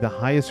will be the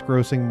highest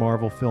grossing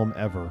Marvel film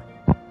ever.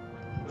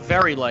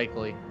 Very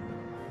likely.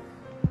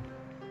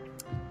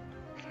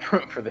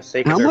 For the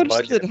sake How of their much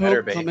budget, did it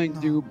better be. Homecoming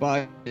do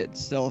by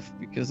itself?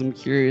 Because I'm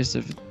curious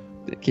if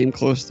it came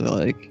close to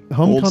like old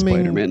Homecoming-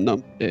 Spider-Man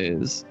number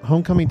days.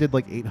 Homecoming did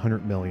like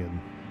 800 million.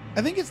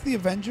 I think it's The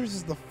Avengers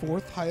is the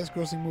 4th highest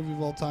grossing movie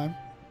of all time.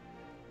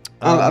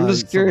 I'm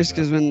just Something curious like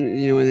that. because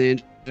when they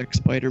inject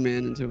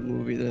Spider-Man into a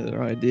movie,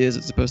 their idea is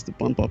it's supposed to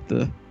bump up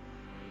the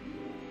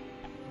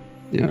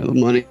the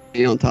money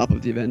on top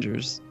of the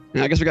Avengers.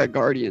 And I guess we got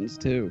Guardians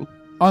too.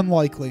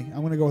 Unlikely.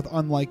 I'm gonna go with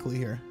unlikely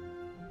here.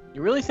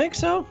 You really think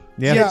so?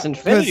 Yeah. It's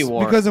Infinity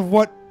War. Because of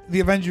what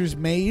the Avengers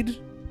made,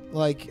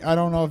 Like, I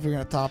don't know if you're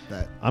gonna top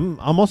that. I'm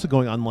also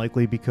going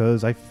unlikely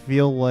because I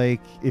feel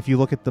like if you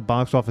look at the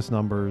box office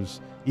numbers,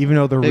 even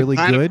though they're really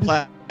good,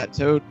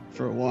 plateaued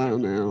for a while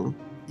now.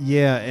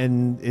 Yeah,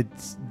 and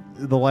it's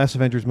the last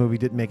Avengers movie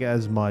didn't make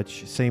as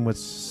much. Same with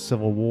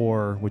Civil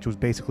War, which was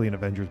basically an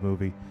Avengers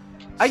movie.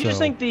 I just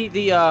think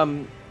the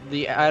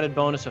added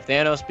bonus of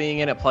Thanos being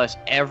in it, plus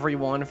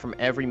everyone from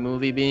every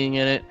movie being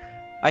in it,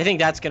 I think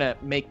that's gonna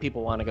make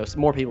people want to go.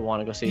 More people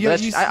want to go see. Yeah,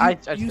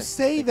 But you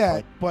say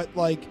that, but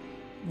like,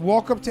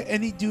 walk up to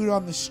any dude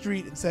on the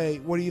street and say,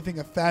 "What do you think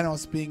of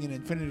Thanos being in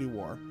Infinity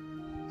War?"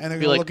 And they're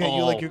gonna look at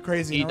you like you're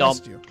crazy and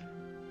arrest you.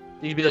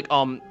 You'd be like,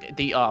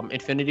 the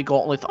Infinity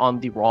Gauntlet's on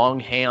the wrong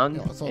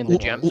hand, and the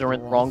gems are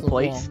in the wrong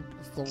place.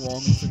 It's the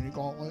wrong Infinity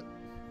Gauntlet.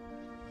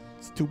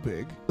 It's too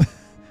big.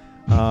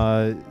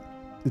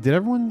 Did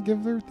everyone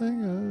give their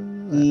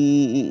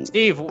thing?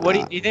 Steve, what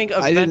do you think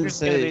Avengers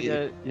is going to be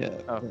the... Yeah.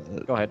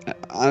 Go ahead.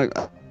 I'm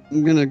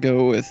going to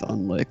go with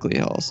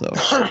unlikely also.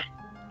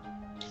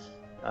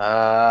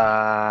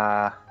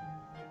 I'm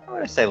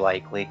going to say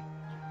likely.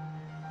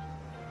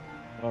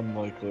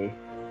 Unlikely.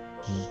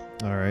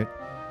 All right.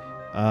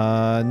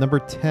 Number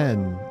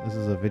 10. This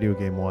is a video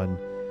game one.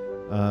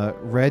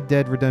 Red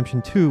Dead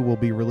Redemption 2 will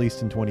be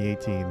released in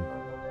 2018.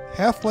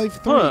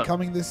 Half-Life 3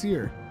 coming this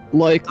year.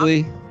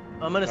 Likely.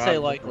 I'm going to say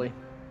likely.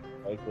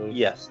 Likely.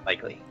 Yes,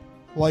 likely.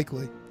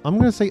 Likely. I'm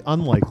going to say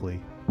unlikely.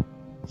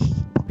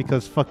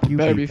 Because fuck you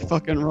better people. be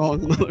fucking wrong,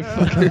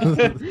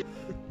 motherfucker.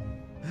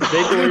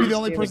 They're going to be the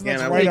only person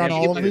that's right on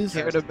all of these.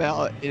 Cared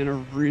about in a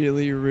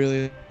really,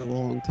 really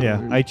long time.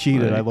 Yeah, I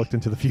cheated. I looked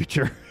into the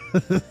future.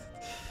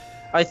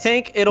 I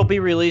think it'll be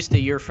released a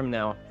year from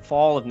now,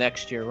 fall of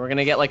next year. We're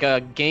gonna get like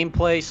a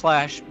gameplay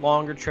 /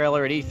 longer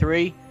trailer at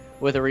E3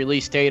 with a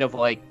release date of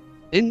like.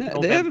 They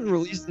haven't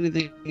released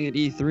anything at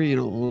E3 in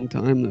a long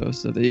time though,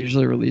 so they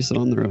usually release it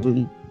on their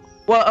own.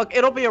 Well,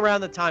 it'll be around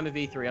the time of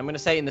E3. I'm gonna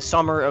say in the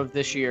summer of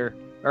this year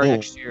or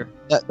next year.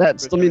 That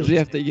still means we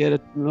have to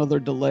get another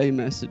delay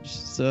message.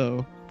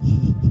 So.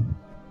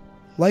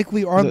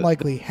 Likely or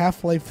unlikely,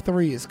 Half-Life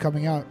 3 is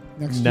coming out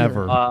next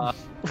Never. year.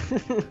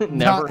 Never.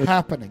 Not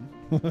happening.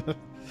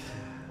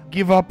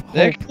 Give up hope.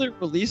 They actually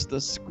released a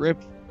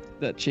script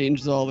that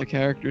changed all the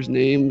characters'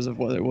 names of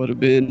what it would have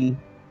been.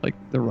 Like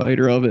the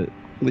writer of it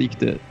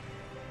leaked it.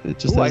 It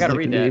just has I gotta like,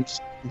 read names.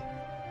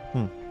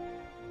 All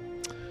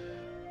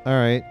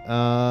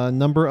right.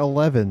 Number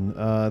 11.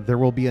 There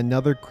will be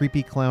another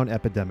creepy clown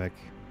epidemic.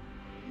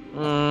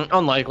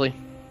 Unlikely.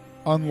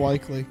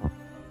 Unlikely.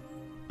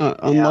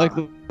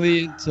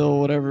 Unlikely until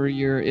whatever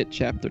year It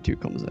Chapter 2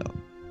 comes out.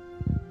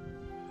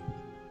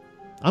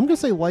 I'm going to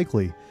say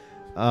likely.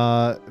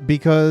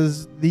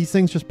 Because these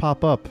things just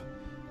pop up.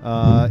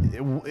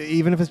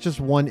 Even if it's just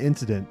one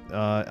incident,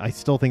 I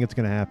still think it's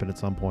going to happen at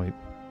some point.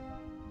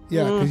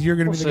 Yeah, because you're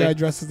going to be the guy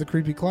dressed as the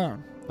creepy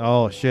clown.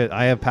 Oh, shit.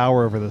 I have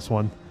power over this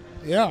one.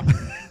 Yeah.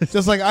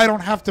 Just like I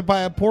don't have to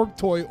buy a pork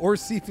toy or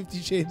see 50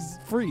 Shades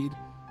Freed.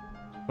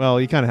 Well,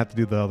 you kind of have to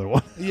do the other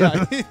one.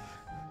 Yeah.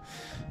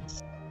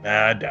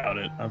 Nah, I doubt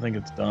it. I think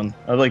it's done.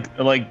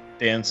 Like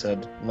Dan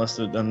said, unless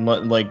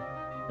like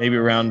maybe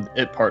around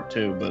It Part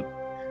 2, but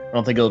I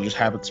don't think it'll just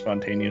happen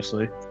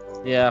spontaneously.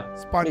 Yeah.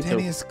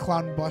 Spontaneous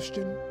clown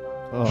bustion.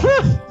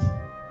 Oh.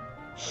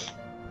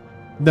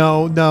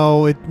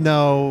 No,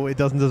 it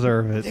doesn't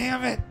deserve it.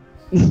 Damn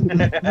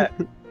it.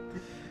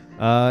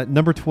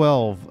 Number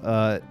 12.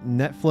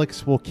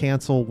 Netflix will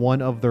cancel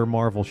one of their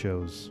Marvel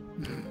shows.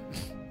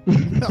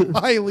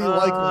 Highly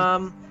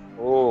likely.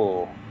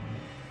 Oh.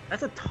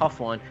 That's a tough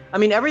one. I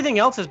mean, everything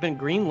else has been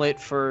greenlit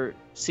for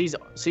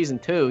season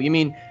 2. You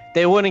mean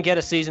they wouldn't get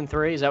a season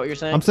 3? Is that what you're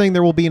saying? I'm saying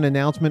there will be an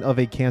announcement of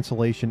a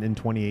cancellation in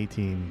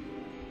 2018.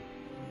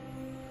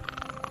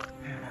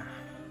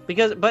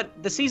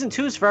 But the season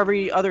 2s for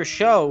every other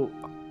show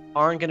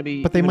aren't going to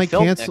be. But they might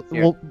cancel.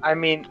 Well, I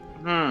mean,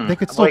 they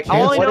could still cancel.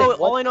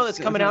 All I know that's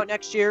coming out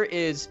next year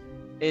is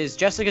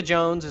Jessica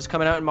Jones is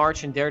coming out in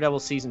March and Daredevil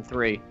season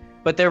 3.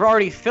 But they're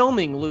already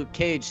filming Luke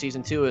Cage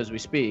season 2 as we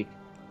speak.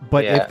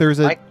 But if there's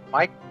a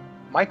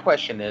my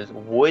question is,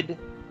 would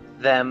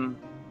them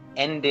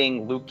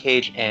ending Luke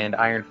Cage and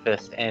Iron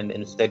Fist and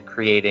instead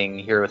creating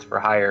Heroes for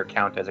Hire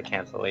count as a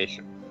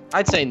cancellation?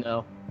 I'd say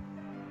no.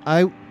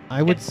 I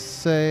would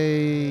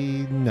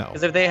say no.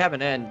 Because if they have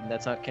an end,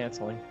 that's not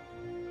canceling.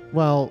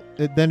 Well,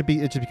 it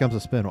just becomes a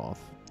spin-off.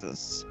 The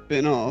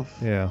spin-off.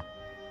 Yeah.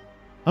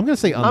 I'm gonna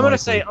say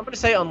unlikely. I'm gonna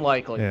say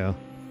unlikely. Yeah.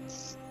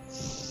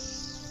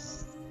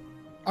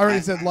 I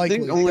already said likely. I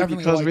think only Definitely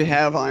because likely. we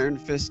have Iron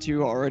Fist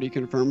 2 already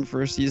confirmed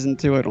for season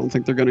 2. I don't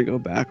think they're gonna go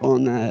back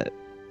on that.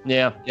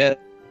 Yeah. Yet.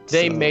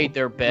 They made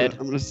their bed.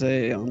 I'm gonna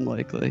say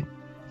unlikely.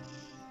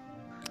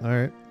 All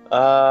right.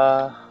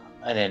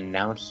 An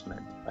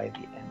announcement by the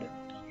end of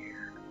the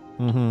year.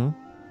 Mm-hmm.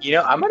 You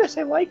know, I'm gonna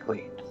say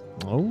likely.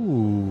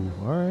 Oh,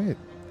 all right.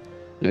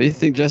 You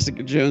think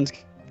Jessica Jones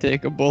can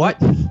take a bullet?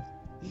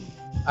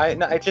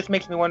 No, it just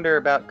makes me wonder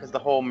about, because the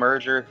whole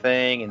merger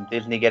thing and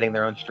Disney getting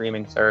their own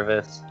streaming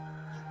service.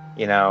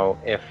 You know,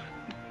 if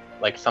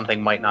like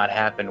something might not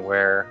happen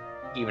where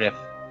even if,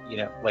 you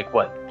know, like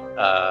what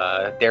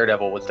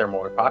Daredevil was their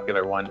more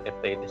popular one if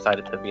they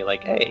decided to be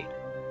like, hey,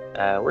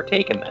 we're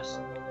taking this.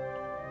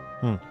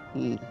 All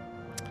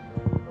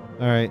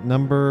right,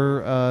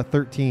 number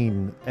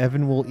 13.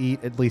 Evan will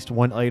eat at least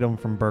one item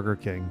from Burger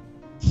King.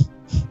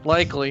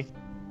 Likely.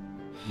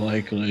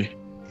 Likely.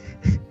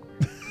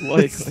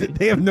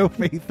 They have no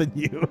faith in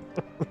you.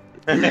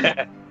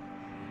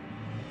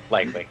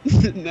 Likely.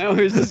 Now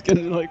he's just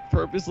gonna like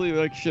purposely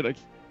like shit. I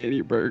can't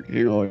eat Burger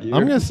King all year.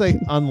 I'm gonna say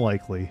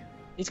unlikely.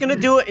 He's gonna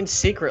do it in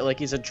secret, like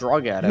he's a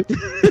drug addict.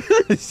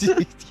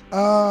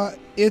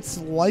 It's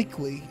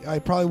likely. I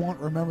probably won't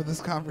remember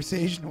this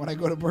conversation when I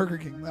go to Burger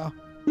King, though.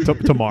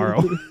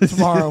 Tomorrow.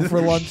 Tomorrow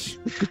for lunch.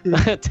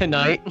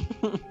 Tonight.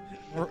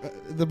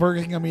 The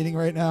Burger King I'm eating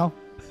right now.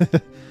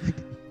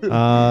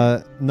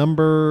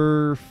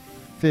 Number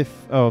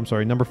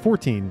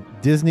 14.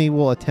 Disney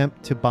will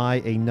attempt to buy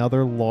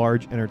another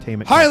large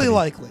entertainment Highly company.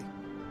 likely.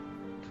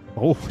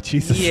 Oh,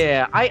 Jesus.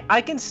 Yeah,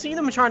 I can see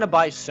them trying to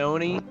buy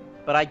Sony,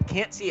 but I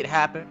can't see it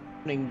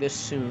happening this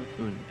soon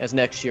as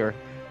next year.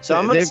 So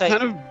I'm gonna say they've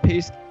kind of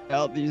paced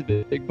out these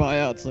big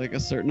buyouts like a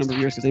certain number of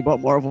years because they bought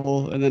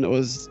Marvel, and then it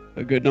was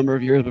a good number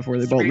of years before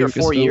they bought 3 or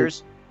 4 Lucasfilm.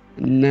 years.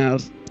 And now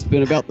it's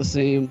been about the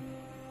same.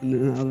 And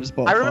now they just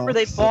bought I remember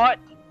Fox, they bought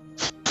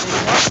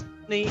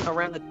Sony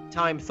around the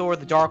time Thor: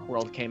 The Dark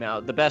World came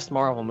out, the best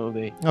Marvel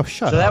movie. Oh,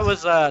 shut So up. that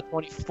was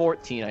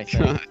 2014, I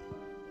think.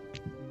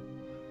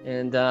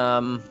 And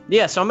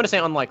yeah, so I'm gonna say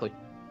unlikely.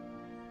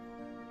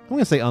 I'm going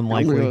to say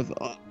unlikely. I'm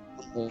gonna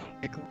go with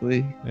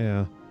unlikely.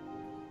 Yeah.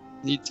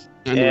 Need to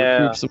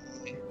recoup some.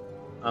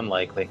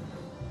 Unlikely.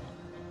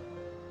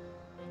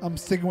 I'm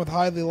sticking with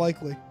highly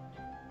likely.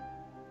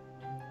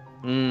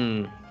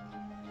 Hmm.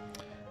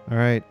 All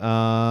right.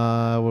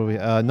 What do we?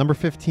 Number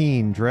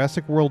 15.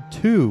 Jurassic World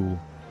 2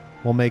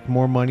 will make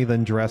more money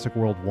than Jurassic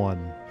World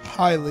 1.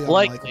 Highly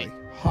Likely. unlikely.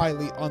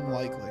 Highly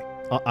unlikely.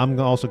 I'm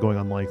also going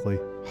unlikely.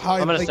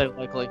 I'm gonna say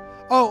likely.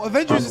 Oh,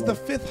 Avengers is the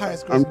 5th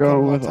highest grossing I'm going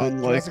film with of all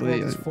time. Jurassic unlikely.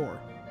 World is 4.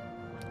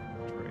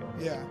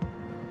 Yeah.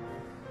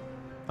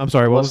 I'm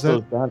sorry. What was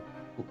that?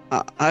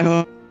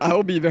 I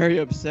will be very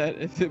upset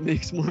if it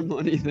makes more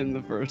money than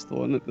the first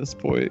one at this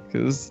point,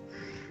 because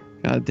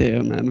god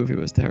damn, that movie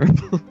was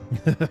terrible.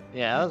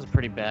 Yeah, that was a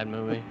pretty bad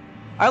movie.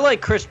 I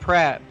like Chris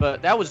Pratt,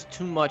 but that was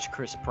too much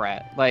Chris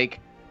Pratt. Like,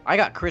 I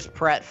got Chris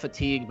Pratt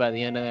fatigued by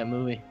the end of that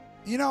movie.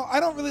 You know, I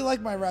don't really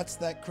like my rats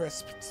that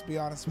crisp, to be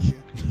honest with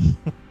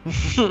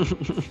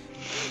you.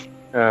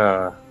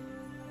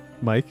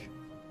 Mike?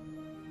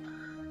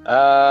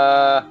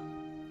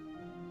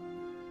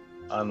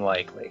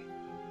 Unlikely.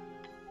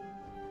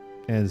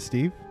 And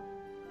Steve?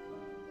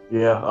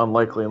 Yeah,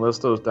 unlikely. Unless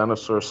those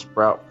dinosaurs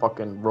sprout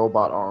fucking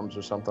robot arms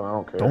or something, I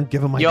don't care. Don't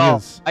give him Yo,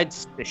 ideas. I'd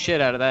the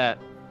shit out of that.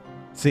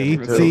 See?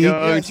 Yeah, See? You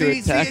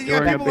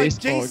got people like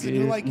Jason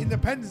who like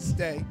Independence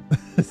Day.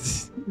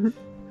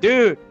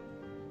 Dude,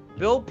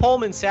 Bill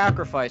Pullman's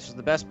sacrifice was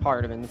the best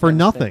part of it. For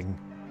nothing.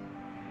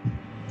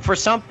 For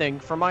something,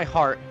 for my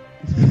heart.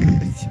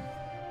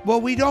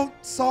 Well, we don't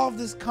solve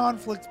this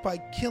conflict by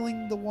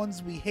killing the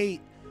ones we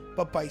hate,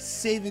 but by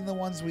saving the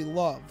ones we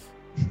love.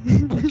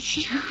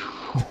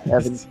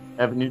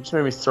 Evan, you just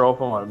made me throw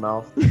up on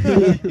my mouth.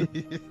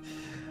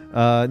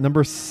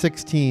 Number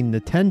 16.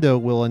 Nintendo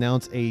will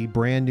announce a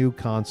brand new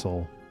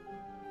console.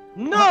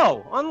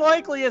 No!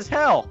 Unlikely as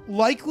hell.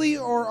 Likely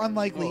or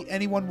unlikely,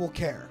 anyone will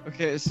care.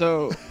 Okay,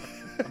 so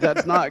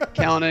that's not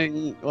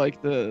counting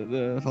like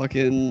the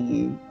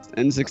fucking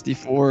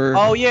N64.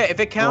 Oh yeah,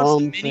 if it counts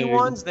the mini thing.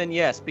 ones, then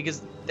yes,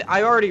 because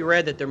I already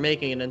read that they're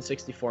making an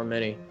N64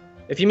 mini.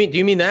 If you mean, do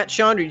you mean that,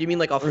 Sean, or do you mean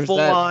like a Or is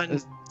full-on?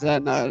 Is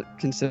that not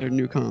considered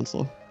new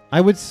console? I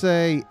would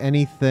say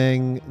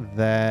anything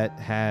that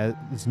has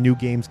new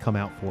games come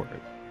out for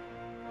it.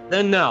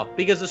 Then no,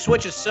 because the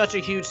Switch is such a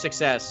huge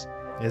success.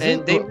 Is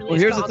And it? they Well,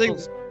 here's the thing: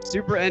 consoles-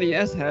 Super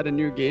NES had a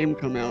new game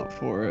come out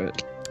for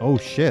it. Oh,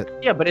 shit.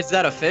 Yeah, but is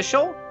that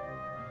official?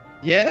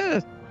 Yeah.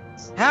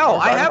 How?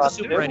 I have a Fox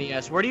Super 2.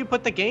 NES. Where do you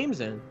put the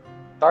games in?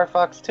 Star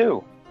Fox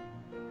 2.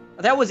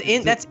 That was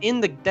in. That's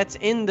in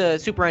the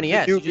Super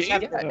NES. new You just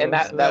have game? to- And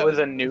that was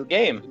a new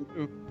game.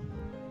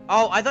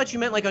 Oh, I thought you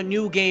meant like a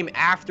new game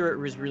after it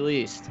was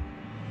released.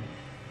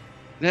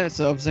 Yeah,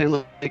 so I'm saying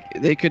like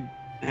they could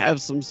have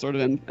some sort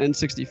of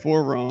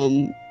N64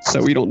 ROM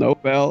so we don't know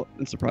about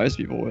and surprise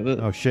people with it.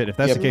 Oh, shit. If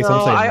that's Yeah, the case, no,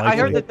 I'm saying I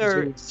heard likely. that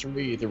they're.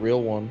 3, the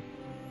real one.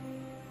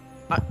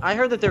 I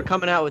heard that they're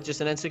coming out with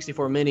just an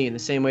N64 mini in the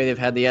same way they've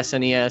had the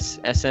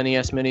SNES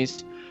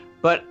minis.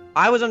 But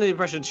I was under the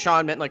impression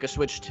Sean meant like a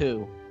Switch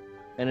 2.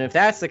 And if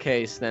that's the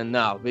case, then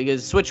no,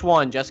 because Switch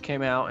 1 just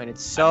came out and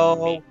it's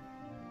so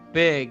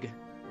big.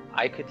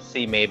 I could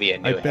see maybe a I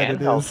new bet it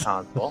handheld is.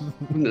 console.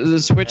 The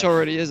Switch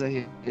already is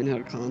a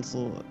handheld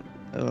console.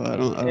 I don't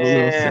know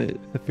if it,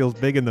 It feels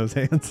big in those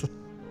hands.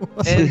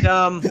 And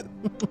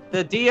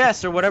the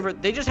DS or whatever,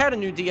 they just had a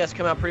new DS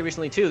come out pretty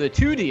recently too. The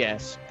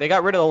 2DS. They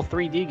got rid of the whole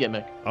 3D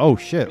gimmick. Oh,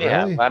 shit.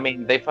 Yeah, Really? I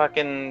mean, they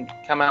fucking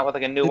come out with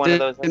like a new Did one of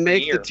they those every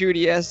make year. the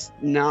 2DS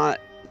not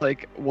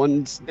like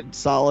one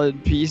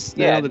solid piece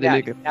now Yeah, that they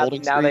make a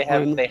folding now screen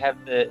one? they have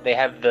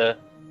the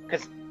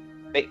because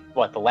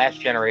the last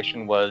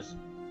generation was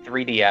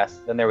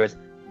 3DS. Then there was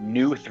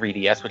new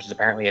 3DS, which is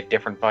apparently a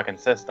different fucking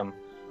system.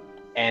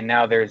 And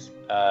now there's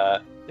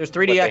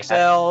 3D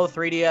XL,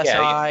 3DSi.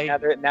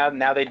 Yeah,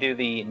 now they do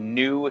the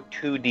new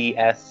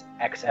 2DS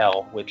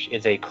XL, which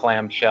is a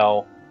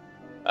clamshell,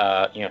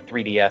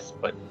 3DS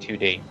but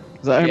 2D.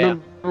 I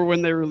remember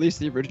when they released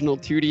the original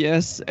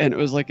 2DS, and it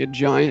was like a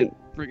giant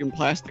freaking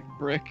plastic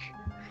brick.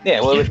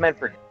 Yeah, well, it was meant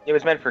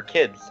for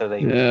kids, so they.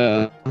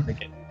 Yeah.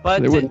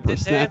 But they wouldn't to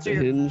snap the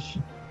hinge.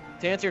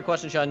 To answer your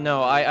question, Sean,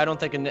 no, I don't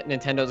think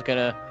Nintendo's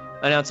gonna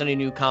announce any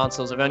new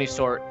consoles of any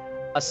sort,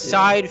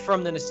 aside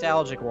from the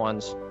nostalgic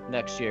ones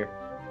next year.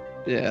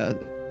 Yeah,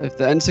 if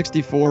the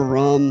N64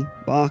 ROM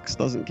box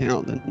doesn't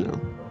count, then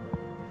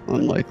no,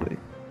 unlikely.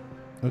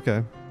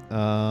 Okay.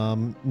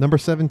 Number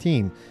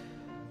 17.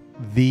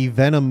 The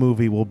Venom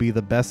movie will be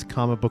the best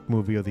comic book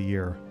movie of the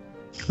year.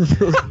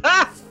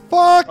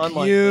 Fuck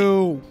Unlikely.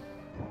 you.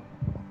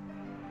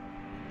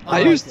 I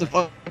used to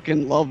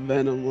fucking love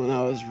Venom when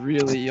I was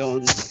really young,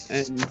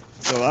 and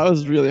so I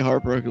was really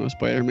heartbroken with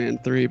Spider-Man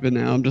 3, but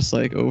now I'm just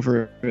like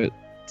over it.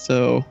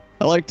 So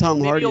I like Tom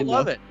Maybe Hardy. you'll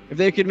love it. If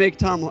they could make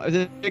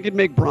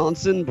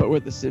Bronson, but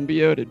with the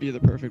symbiote, it'd be the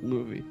perfect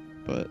movie.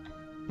 But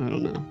I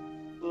don't know.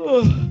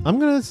 I'm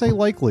gonna say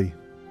likely.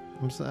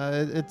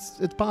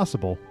 It's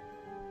possible.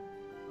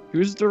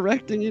 Who's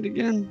directing it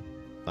again?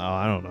 Oh,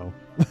 I don't know.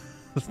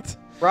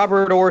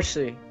 Robert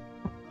Orci.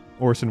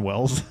 Orson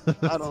Welles.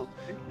 I don't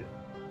think it.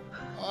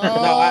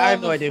 No, I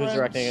have no idea who's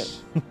directing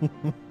it.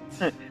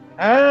 The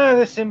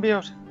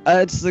symbiote.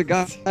 It's the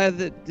guy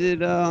that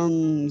did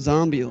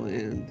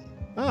Zombieland.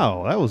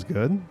 Oh, that was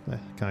good.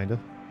 Kinda.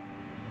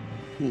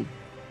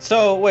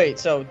 So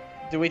wait,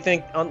 do we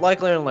think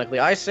unlikely or unlikely?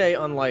 I say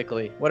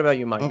unlikely. What about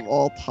you, Mike? Of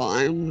all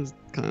time, is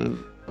kind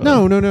of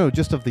No,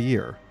 just of the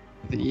year.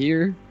 the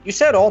year. You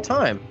said all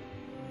time.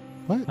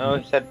 What? No,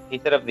 he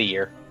said of the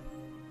year.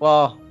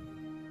 Well,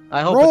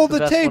 I hope Roll it's the the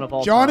best tape, one of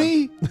all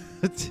Johnny.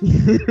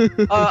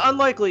 time.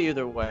 Unlikely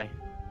either way.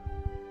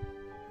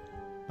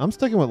 I'm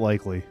sticking with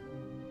likely.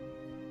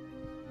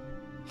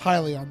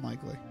 Highly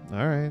unlikely.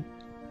 All right.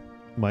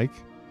 Mike?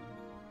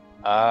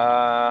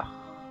 I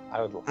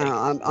would.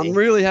 I'm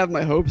really have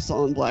my hopes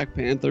on Black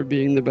Panther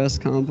being the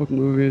best comic book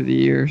movie of the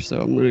year,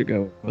 so I'm gonna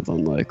go with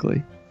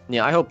unlikely.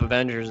 Yeah, I hope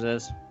Avengers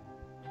is.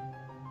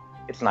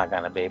 It's not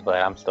gonna be, but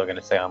I'm still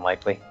gonna say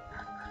unlikely.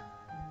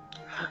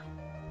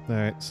 All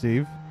right,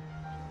 Steve?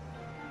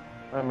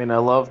 I mean, I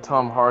love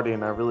Tom Hardy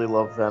and I really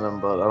love Venom,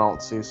 but I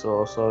don't see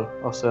so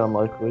I'll say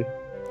unlikely.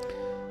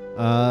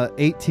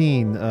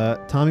 18.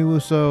 Tommy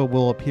Wiseau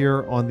will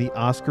appear on the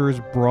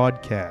Oscars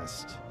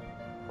broadcast.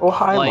 Oh,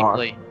 hi,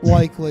 Likely. Mark.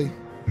 Likely.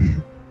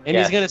 And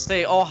Yes. he's gonna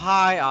say, "Oh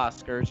hi,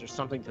 Oscars" or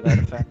something to that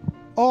effect.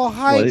 Oh,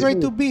 hi. What?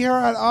 Great to be here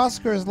at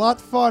Oscars. Lot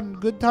fun.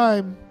 Good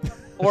time.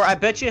 Or I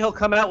bet you he'll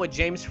come out with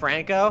James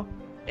Franco,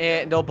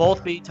 and they'll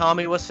both be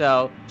Tommy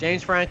Wiseau.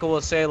 James Franco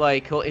will say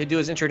like he'll do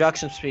his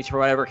introduction speech for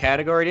whatever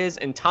category it is,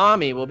 and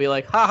Tommy will be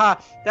like, "Haha,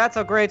 that's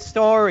a great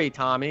story,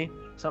 Tommy."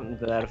 Something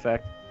to that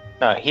effect.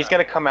 No, he's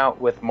gonna come out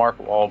with Mark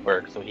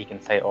Wahlberg so he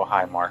can say, "Oh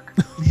hi, Mark."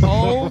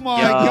 Oh my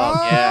Yeah,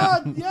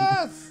 God.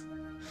 Yes.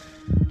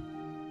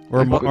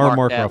 Or Mark Mark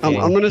Ruffalo.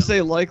 Ruffalo. I'm gonna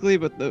say likely,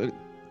 but the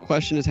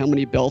question is how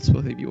many belts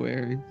will he be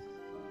wearing?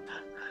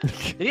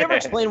 Did he ever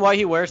explain why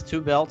he wears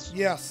two belts?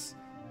 Yes.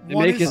 To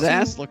One make is his to-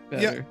 ass look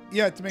better.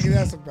 Yeah, to make his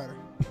ass look better.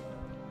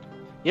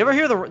 You ever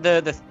hear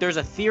the there's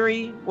a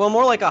theory, well,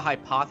 more like a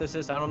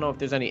hypothesis, I don't know if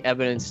there's any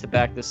evidence to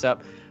back this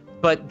up,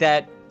 but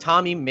that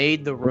Tommy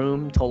made the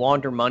room to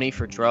launder money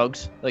for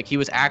drugs. Like he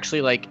was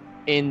actually like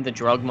in the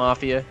drug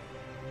mafia.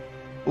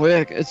 Well,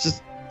 yeah, it's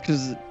just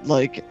because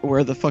like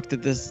where the fuck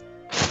did this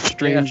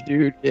strange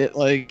dude get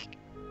like,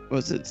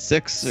 was it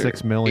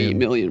 6 million. 8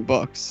 million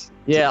bucks?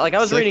 Yeah, like I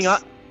was Six? reading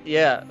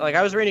like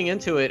I was reading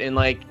into it, and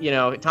like, you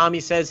know, Tommy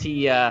says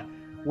he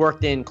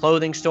worked in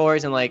clothing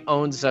stores and like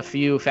owns a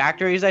few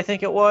factories, I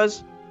think it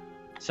was.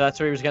 So that's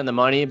where he was getting the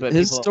money, but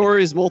His people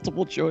story is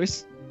multiple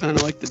choice, kind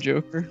of like the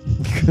Joker.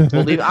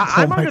 believe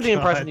I'm Oh my under the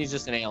impression God. he's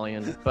just an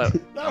alien, but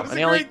That was an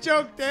a alien. great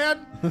joke,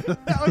 Dan.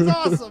 That was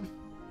awesome.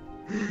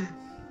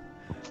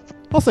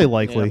 I'll say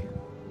likely.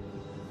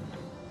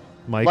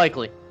 Mike?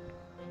 Likely.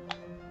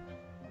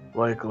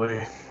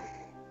 Likely.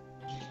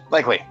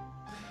 Likely.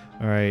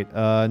 All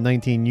right.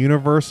 19.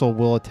 Universal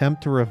will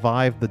attempt to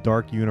revive the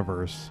Dark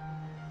Universe.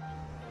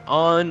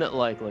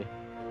 Unlikely.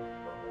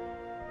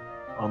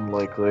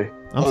 Unlikely.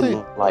 I'm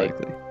saying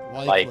Likely.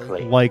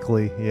 Likely.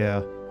 likely,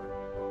 yeah.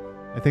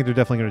 I think they're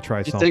definitely going to try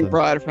You something. think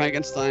Bride of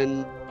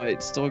Frankenstein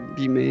might still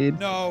be made?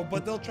 No,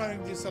 but they'll try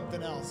to do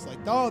something else. Like,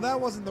 oh, that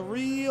wasn't the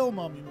real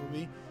Mummy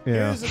movie.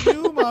 Yeah. Here's a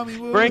new Mummy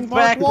movie Bring with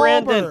Mark back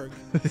Brandon.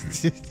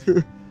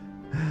 Wahlberg.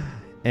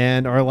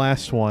 And our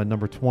last one,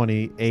 number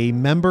 20. A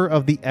member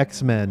of the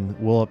X-Men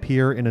will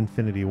appear in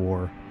Infinity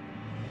War.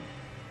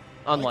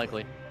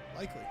 Unlikely.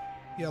 Likely.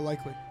 Yeah,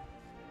 likely.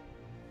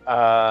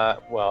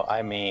 Well,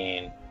 I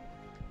mean,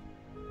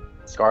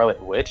 Scarlet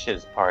Witch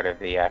is part of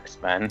the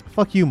X-Men.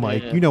 Fuck you,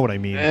 Mike. Yeah. You know what I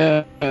mean.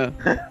 Yeah.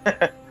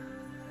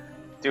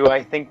 Do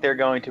I think they're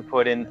going to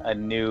put in a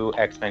new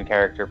X-Men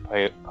character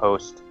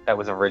post that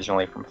was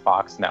originally from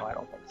Fox? No, I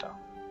don't think so.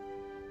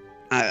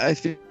 I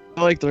feel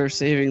like they're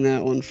saving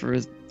that one for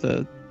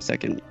the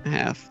second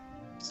half,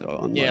 so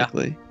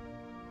unlikely.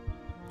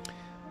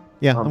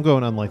 Yeah, I'm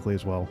going unlikely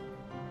as well.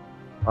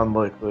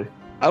 Unlikely.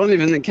 I don't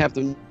even think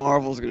Captain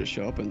Marvel's going to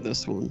show up in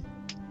this one.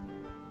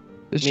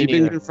 Has she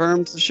been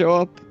confirmed to show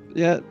up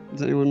yet?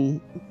 Does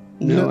anyone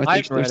know? I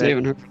think they're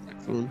saving her for the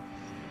next one.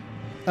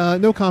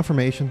 No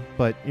confirmation,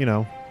 but,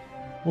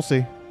 we'll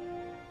see.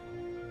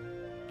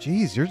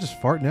 Jeez, you're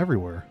just farting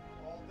everywhere.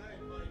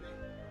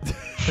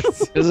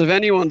 Because if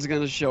anyone's going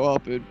to show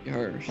up, it would be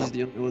her. She's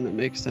the only one that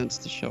makes sense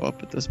to show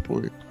up at this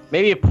point.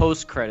 Maybe a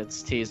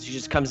post-credits tease. She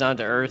just comes down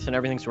to Earth and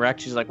everything's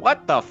wrecked. She's like,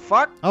 what the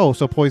fuck? Oh,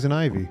 so Poison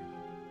Ivy.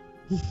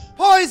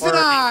 Poison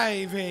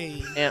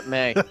Ivy! Aunt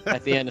May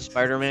at the end of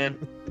Spider-Man.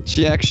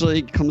 She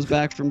actually comes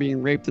back from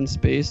being raped in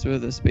space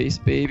with a space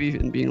baby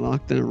and being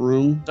locked in a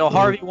room. So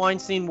Harvey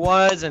Weinstein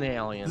was an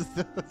alien.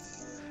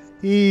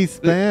 He's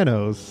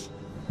Thanos.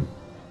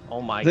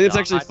 Oh my god. I think it's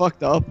actually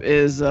fucked up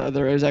is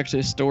there is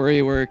actually a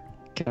story where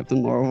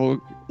Captain Marvel,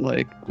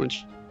 like, when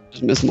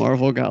Miss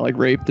Marvel got, like,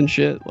 raped and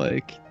shit,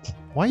 like...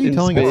 Why are you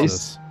telling us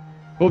this?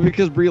 Well,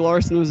 because Brie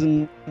Larson was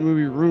in the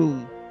movie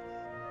Room.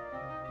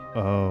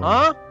 Oh.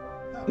 Huh?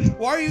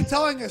 Why are you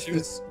telling us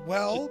this?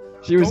 Well,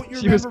 she was don't you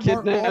remember Mark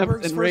kidnapped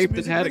Wahlberg's and first raped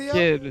and music had video? a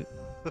kid,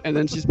 and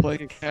then she's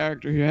playing a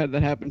character who had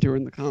that happen to her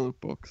in the comic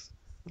books.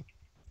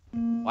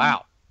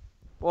 Wow.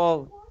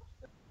 Well,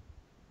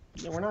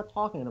 yeah, we're not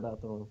talking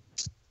about those.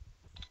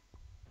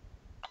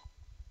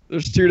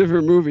 There's two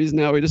different movies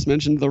now. We just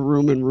mentioned The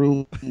Room and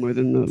Room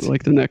within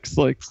the next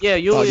Yeah,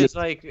 Yulia's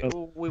like,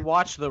 we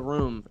watched The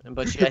Room,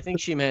 but I think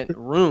she meant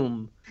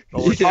Room,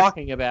 but we're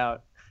talking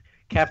about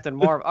Captain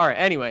Marvel. All right,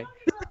 anyway.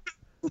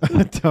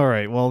 All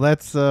right, well,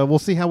 that's, we'll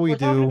see how we We're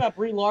talking do. about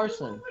Brie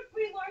Larson. What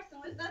Brie Larson?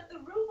 Was that The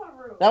Room or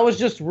Room? That was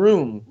just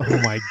Room.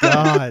 Oh my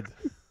god.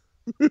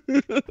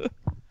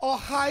 Oh,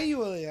 hi,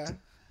 Yulia.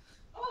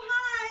 Oh,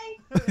 hi.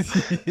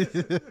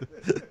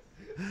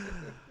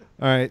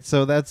 All right,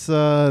 so that's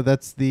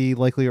the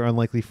likely or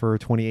unlikely for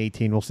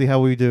 2018. We'll see how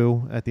we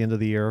do at the end of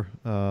the year,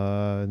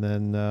 and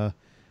then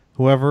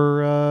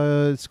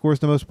whoever scores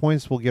the most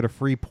points will get a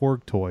free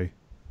Porg toy.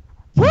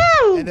 Woo!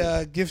 And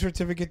a gift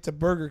certificate to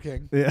Burger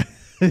King. Yeah,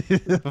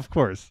 of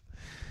course.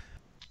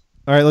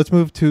 All right, let's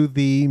move to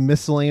the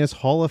miscellaneous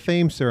Hall of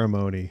Fame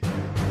ceremony.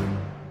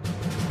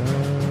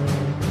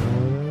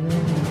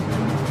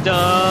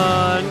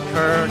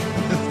 Dunkirk.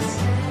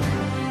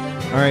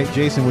 All right,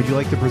 Jason, would you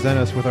like to present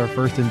us with our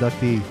first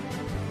inductee?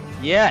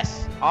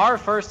 Yes, our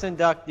first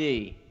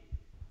inductee.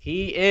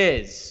 He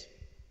is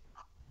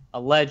a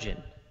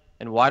legend.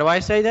 And why do I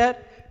say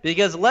that?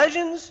 Because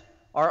legends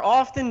are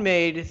often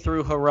made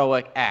through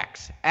heroic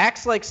acts.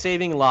 Acts like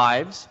saving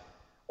lives,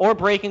 or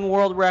breaking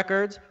world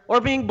records,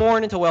 or being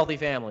born into wealthy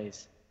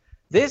families.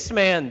 This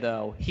man,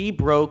 though, he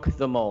broke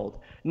the mold.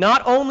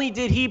 Not only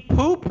did he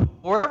poop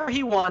wherever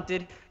he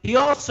wanted, he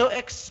also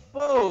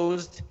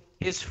exposed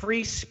his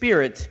free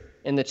spirit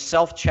in the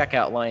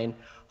self-checkout lane,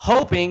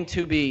 hoping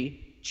to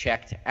be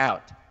checked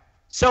out.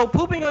 So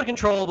pooping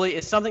uncontrollably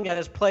is something that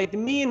has plagued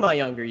me in my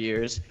younger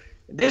years.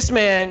 This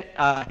man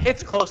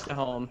hits close to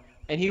home,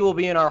 and he will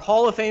be in our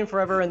Hall of Fame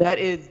forever, and that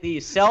is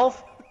the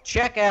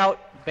self-checkout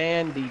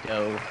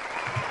bandito.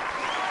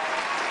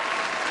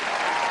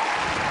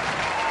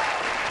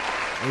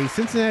 A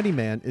Cincinnati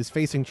man is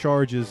facing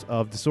charges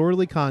of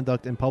disorderly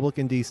conduct and public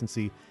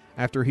indecency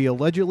after he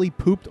allegedly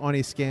pooped on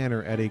a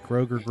scanner at a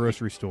Kroger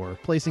grocery store,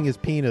 placing his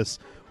penis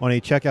on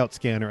a checkout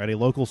scanner at a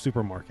local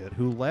supermarket,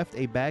 who left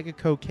a bag of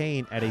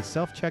cocaine at a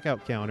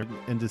self-checkout counter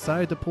and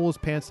decided to pull his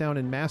pants down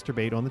and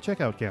masturbate on the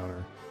checkout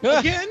counter.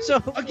 Again?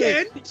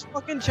 Again? These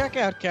fucking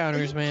checkout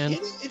counters, man.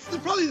 It's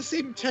probably the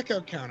same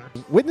checkout counter.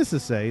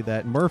 Witnesses say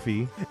that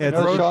Murphy, at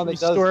No, the Sean, that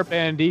does- Store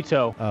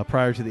Bandito.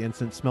 Prior to the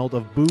incident, smelled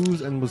of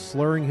booze and was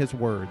slurring his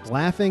words,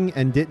 laughing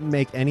and didn't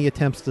make any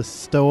attempts to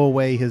stow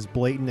away his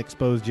blatant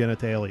exposed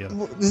genitalia.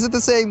 Is it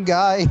the same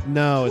guy?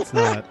 No, it's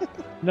not.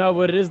 No,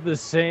 but it is the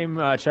same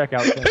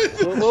checkout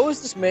thing. What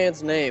was this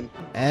man's name?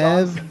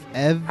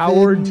 Evan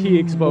Howard T.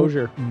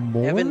 Exposure.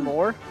 Moore? Evan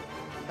Moore?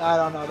 I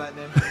don't know that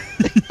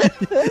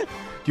name.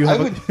 Do you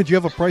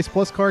have a Price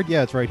Plus card?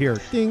 Yeah, it's right here.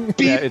 Ding.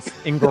 Yeah, it's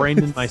ingrained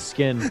in my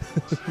skin.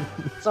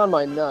 It's on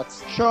my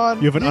nuts. Sean,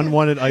 You have an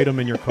unwanted item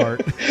in your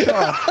cart. do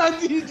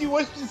you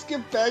want to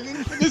skip bagging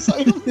for this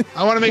item?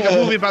 I want to make a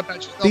movie about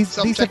that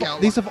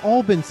These have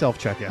all been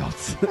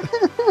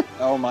self-checkouts.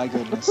 Oh my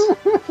goodness.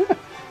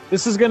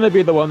 This is going to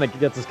be the one that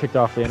gets us kicked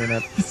off the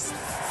internet.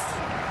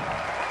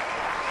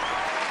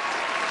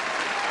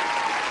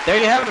 There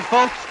you have it,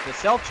 folks. The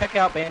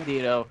self-checkout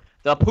bandito,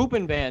 the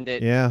poopin'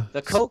 bandit, Yeah.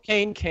 the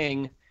cocaine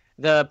king,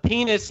 the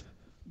penis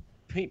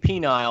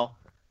penile.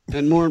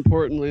 And more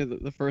importantly,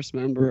 the first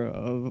member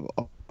of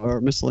our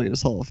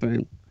miscellaneous Hall of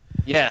Fame.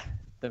 Yeah,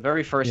 the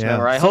very first Yeah.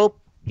 member. I hope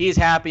he's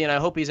happy, and I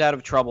hope he's out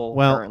of trouble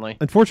Well, currently.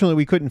 unfortunately,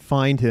 we couldn't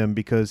find him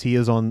because he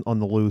is on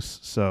the loose.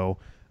 So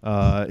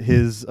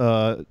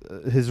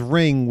His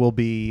ring will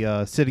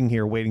be sitting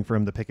here waiting for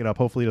him to pick it up.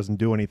 Hopefully, he doesn't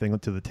do anything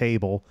to the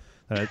table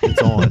that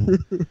it's on.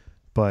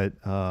 But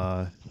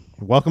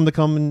welcome to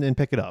come and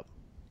pick it up.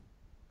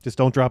 Just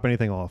don't drop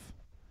anything off.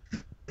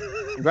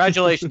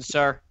 Congratulations,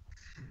 sir.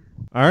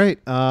 All right,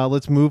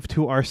 let's move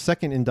to our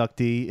second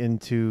inductee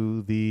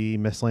into the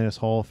Miscellaneous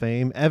Hall of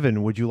Fame.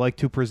 Evan, would you like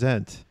to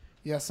present?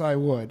 Yes, I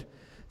would.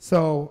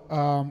 So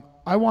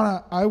I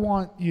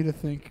want you to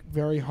think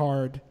very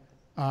hard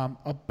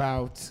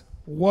about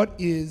what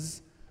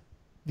is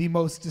the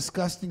most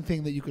disgusting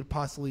thing that you could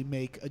possibly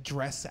make a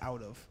dress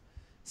out of.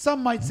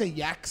 Some might say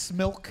yak's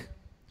milk.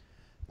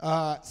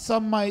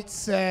 Some might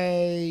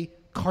say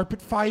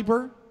carpet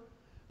fiber.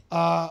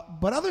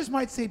 But others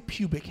might say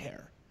pubic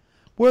hair.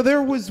 Where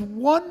there was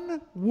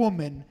one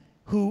woman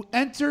who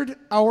entered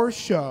our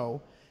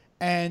show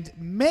and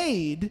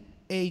made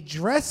a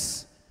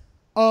dress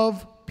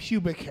of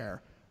pubic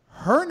hair.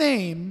 Her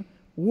name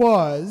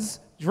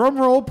was, drum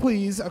roll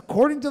please,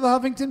 according to the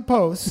Huffington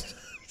Post,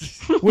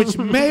 which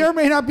may or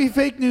may not be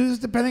fake news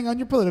depending on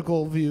your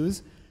political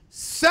views,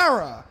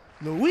 Sarah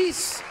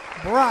Louise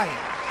Bryan.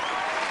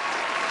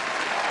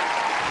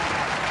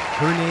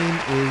 Her name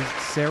is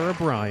Sarah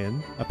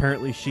Bryan.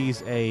 Apparently,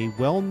 she's a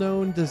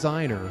well-known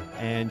designer,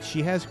 and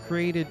she has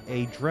created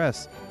a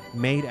dress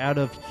made out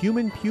of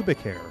human pubic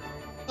hair.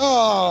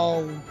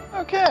 Oh,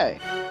 okay.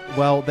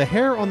 Well, the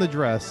hair on the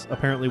dress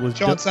apparently was...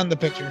 Sean, send the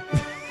picture.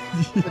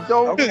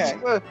 Don't.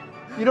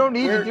 You don't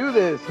need to do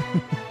this.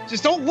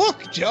 Just don't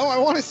look, Joe. I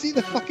want to see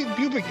the fucking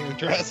pubic hair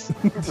dress.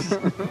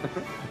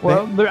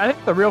 Well, I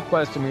think the real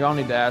question we all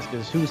need to ask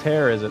is whose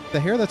hair is it? The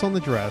hair that's on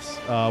the dress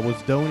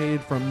was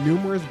donated from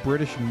numerous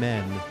British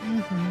men.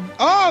 Mm-hmm.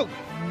 Oh,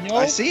 no.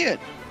 I see it.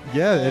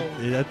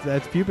 Yeah,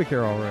 that's pubic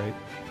hair, all right.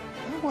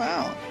 Oh,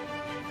 wow.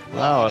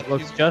 Wow, it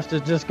looks just as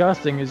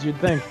disgusting as you'd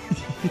think.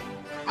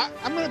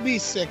 I'm gonna be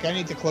sick. I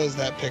need to close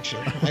that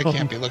picture. I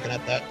can't be looking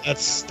at that.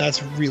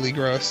 That's really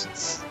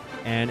gross.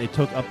 And it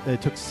took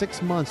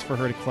 6 months for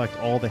her to collect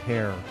all the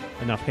hair,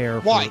 enough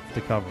hair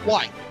to cover it.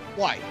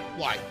 Why?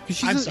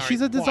 Because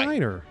she's a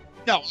designer.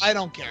 No, I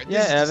don't care.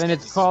 Yeah, Evan,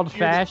 it's called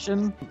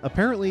fashion.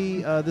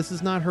 Apparently, this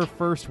is not her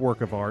first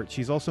work of art.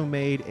 She's also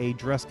made a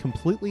dress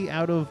completely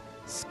out of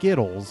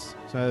Skittles.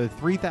 So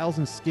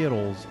 3,000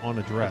 Skittles on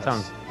a dress. That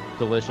sounds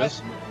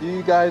delicious. Do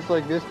you guys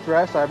like this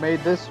dress? I made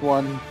this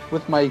one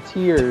with my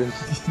tears.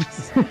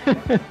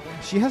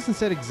 She hasn't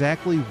said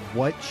exactly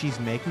what she's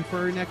making for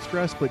her next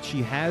dress, but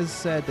she has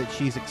said that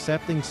she's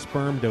accepting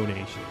sperm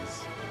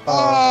donations.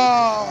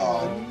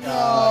 Oh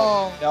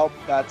no! Nope,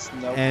 that's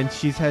nope. And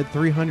she's had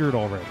 300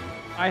 already.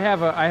 I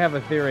have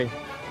a theory.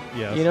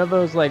 Yes. You know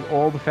those like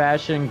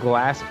old-fashioned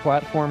glass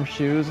platform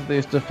shoes that they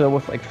used to fill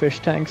with like fish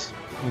tanks?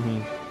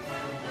 Mm-hmm.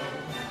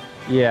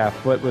 Yeah,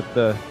 but with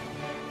the...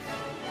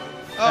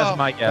 That's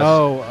my guess.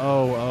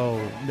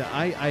 Oh. No,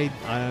 I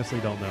honestly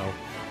don't know.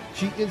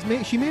 She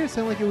made it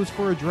sound like it was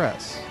for a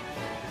dress.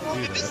 Well,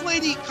 if this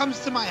lady comes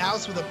to my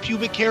house with a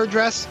pubic hair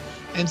dress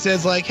and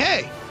says like,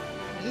 "Hey,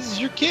 this is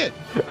your kid.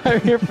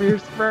 I'm here for your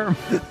sperm."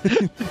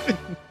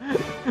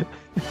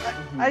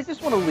 I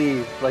just want to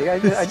leave. Like I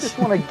just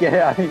want to get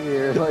out of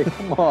here. Like,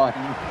 come on.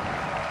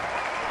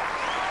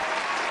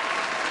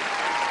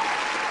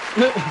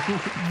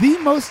 The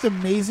most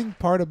amazing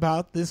part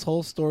about this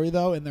whole story,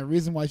 though, and the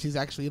reason why she's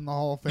actually in the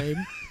Hall of Fame,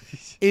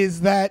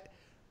 is that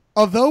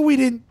although we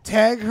didn't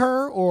tag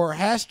her or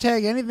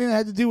hashtag anything that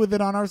had to do with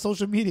it on our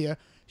social media,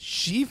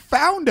 she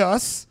found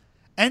us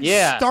and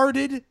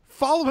started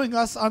following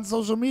us on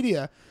social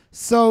media.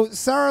 So,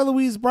 Sarah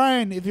Louise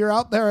Bryan, if you're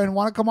out there and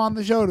want to come on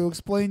the show to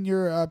explain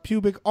your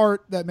pubic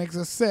art that makes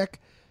us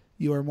sick,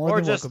 you are more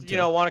than welcome to. Or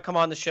just, want to come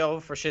on the show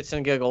for shits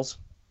and giggles.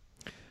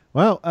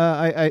 Well,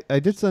 I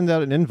did send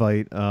out an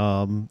invite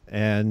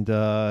and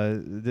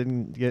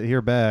didn't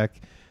hear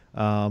back.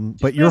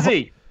 But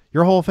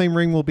your Hall of Fame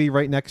ring will be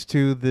right next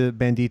to the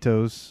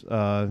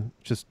Banditos.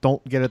 Just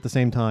don't get it at the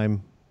same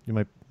time. You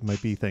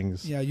might be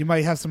things. Yeah, you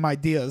might have some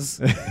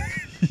ideas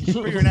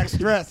for your next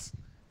dress.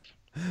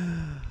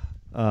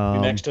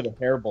 Next to the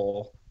hair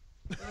bowl.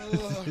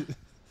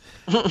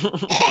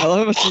 I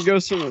love how she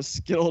goes from a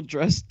Skittle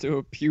dress to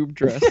a pube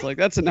dress. Like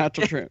that's a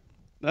natural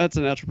That's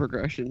a natural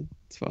progression.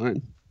 It's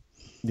fine.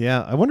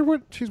 Yeah, I wonder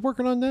what she's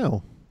working on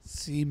now.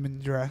 Semen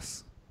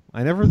dress.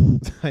 I never.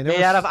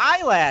 Made out of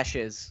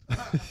eyelashes.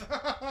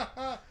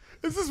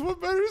 Is this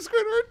what matters,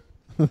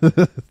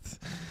 Squidward?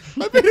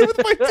 I made it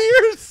with my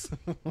tears.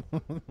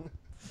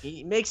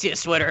 He makes you a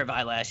sweater of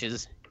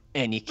eyelashes,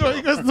 and you kill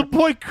him. Because the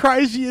boy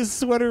cries you a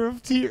sweater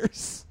of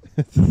tears.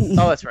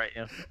 Oh, that's right,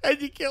 yeah.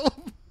 And you kill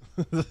him.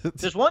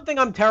 There's one thing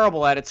I'm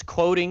terrible at. It's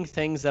quoting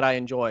things that I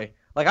enjoy.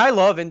 Like, I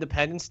love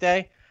Independence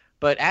Day,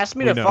 but ask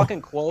me to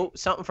fucking quote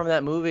something from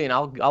that movie, and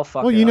I'll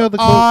fuck it up. The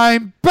quote.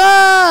 I'm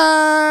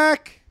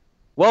back!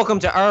 Welcome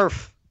to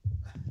Earth.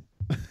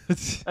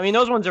 I mean,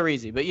 those ones are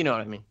easy, but you know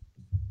what I mean.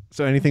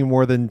 So anything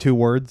more than 2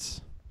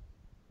 words?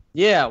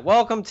 Yeah,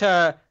 welcome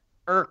to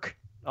Urk.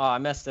 Oh, I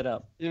messed it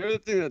up. You know the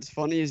thing that's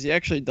funny is he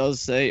actually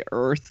does say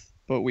Earth,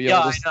 but we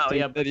all just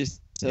think that he's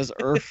says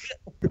Earth.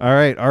 All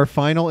right, our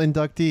final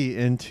inductee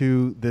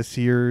into this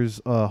year's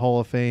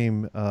Hall of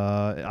Fame.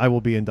 I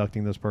will be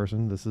inducting this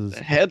person. This is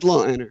The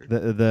headliner.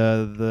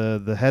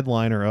 the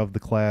headliner of the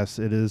class.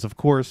 It is, of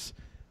course,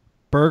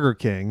 Burger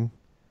King.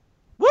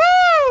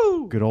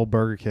 Woo! Good old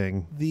Burger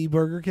King. The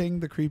Burger King,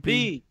 the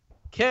creepy.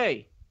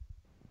 BK.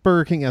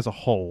 Burger King as a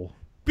whole.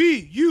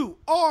 BURGERKING,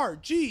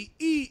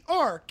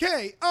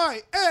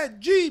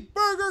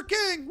 Burger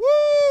King.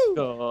 Woo!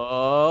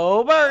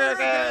 Go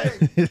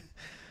Burger King.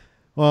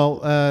 Well,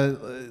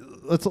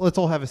 let's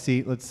all have a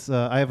seat.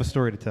 I have a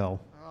story to tell.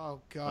 Oh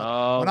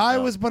God! When I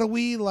was but a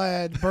wee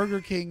lad,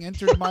 Burger King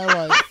entered my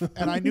life,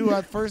 and I knew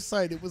at first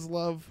sight it was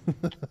love.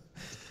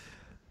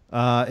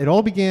 It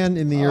all began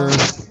in the year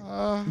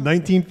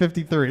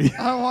 1953.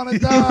 I want to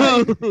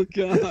die. Oh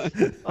God!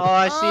 Oh,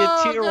 I see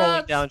a tear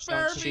rolling down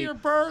Sean's cheek. Your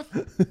birth.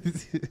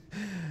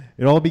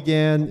 It all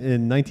began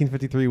in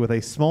 1953 with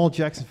a small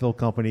Jacksonville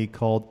company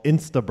called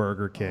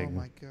Instaburger King.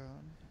 Oh my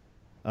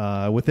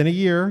God! Within a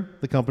year,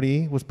 the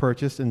company was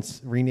purchased and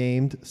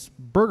renamed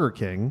Burger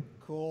King.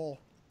 Cool.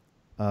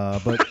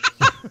 But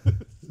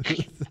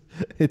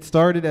it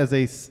started as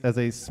a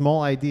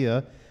small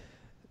idea,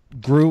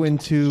 grew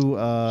into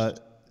a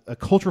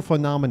cultural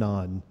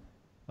phenomenon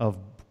of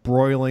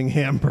broiling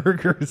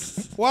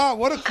hamburgers. Wow,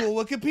 what a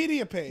cool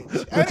Wikipedia page.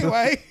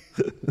 Anyway.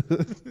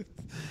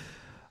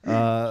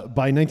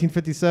 By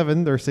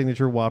 1957, their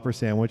signature Whopper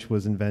sandwich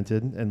was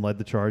invented and led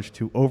the charge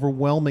to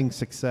overwhelming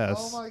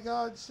success. Oh my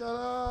God, shut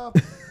up.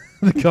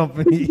 The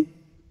company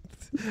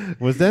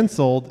was then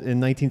sold in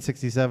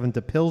 1967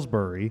 to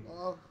Pillsbury,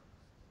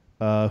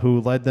 who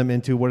led them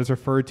into what is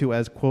referred to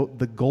as, quote,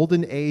 the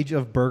golden age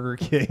of Burger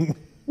King.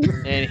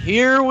 And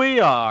here we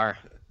are,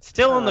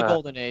 still in the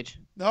golden age.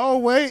 No,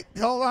 wait.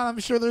 Hold on. I'm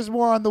sure there's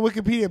more on the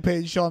Wikipedia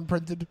page Sean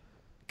printed.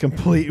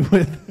 Complete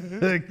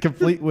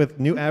with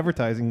new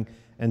advertising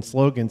and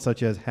slogans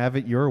such as "Have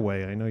it your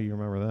way." I know you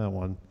remember that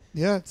one.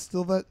 Yeah, it's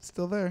still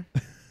there.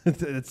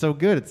 It's so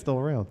good. It's still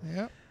around.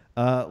 Yeah.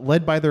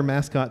 Led by their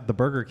mascot, the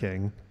Burger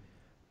King.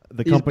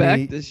 The He's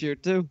company back this year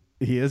too.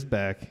 He is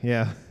back.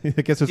 Yeah. I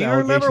guess those Do you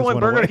remember allegations when went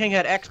Burger away. King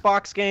had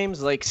Xbox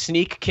games like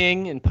Sneak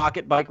King and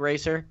Pocket Bike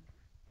Racer?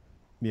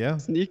 Yeah.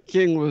 Sneak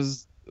King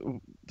was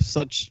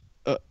such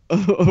a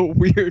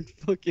weird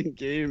fucking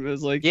game. It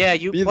was like, Yeah,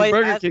 you be the played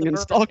Burger as the King and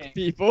Burger stalk King.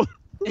 people.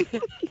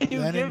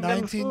 Then in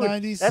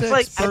 1996,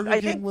 like, Burger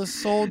I King think- was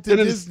sold to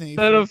And Disney.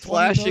 instead for of $20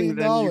 flashing million.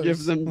 them, you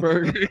give them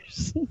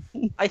burgers.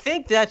 I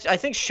think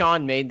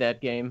Sean made that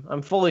game.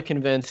 I'm fully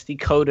convinced he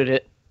coded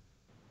it.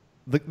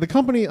 The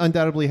company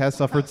undoubtedly has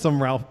suffered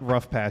some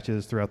rough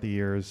patches throughout the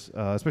years,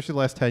 especially the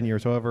last 10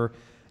 years. However,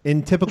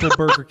 in typical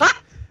Burger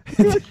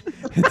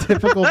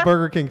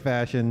King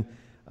fashion,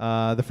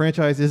 the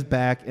franchise is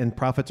back and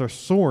profits are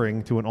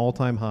soaring to an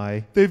all-time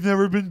high. They've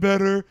never been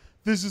better.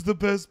 This is the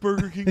best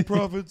Burger King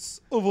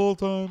profits of all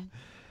time.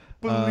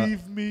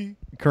 Believe me.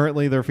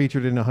 Currently, they're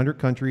featured in 100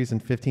 countries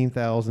and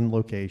 15,000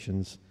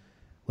 locations.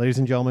 Ladies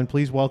and gentlemen,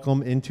 please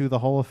welcome into the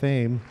Hall of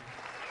Fame,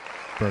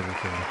 Burger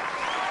King.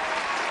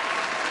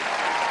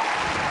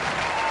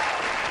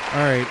 All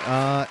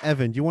right,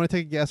 Evan, do you want to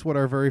take a guess what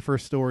our very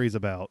first story is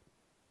about?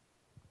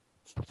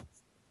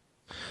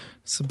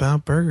 It's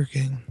about Burger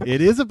King.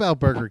 It is about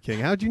Burger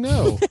King. How'd you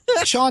know?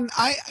 Sean,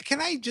 can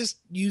I just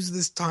use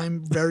this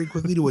time very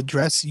quickly to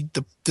address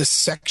the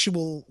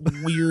sexual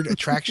weird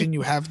attraction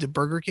you have to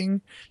Burger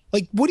King?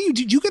 Like, what do you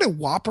do? Do you get a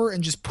Whopper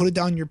and just put it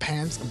down your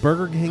pants?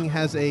 Burger King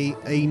has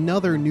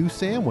another new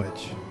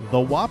sandwich, the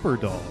Whopper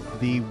Dog,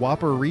 the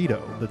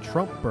Whopperito, the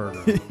Trump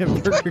Burger. A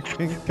Burger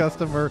King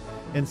customer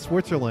in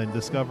Switzerland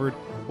discovered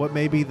what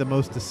may be the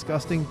most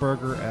disgusting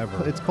burger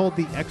ever. It's called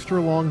the extra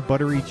long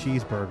buttery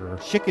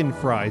cheeseburger, chicken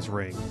fries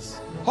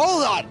rings.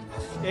 Hold on.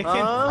 Chicken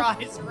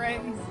fries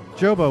rings.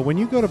 Jobo, when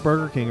you go to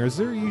Burger King, is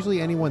there usually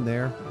anyone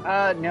there?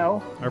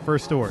 No. Our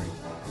first story.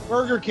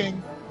 Burger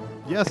King.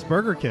 Yes,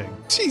 Burger King.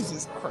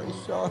 Jesus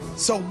Christ, Sean.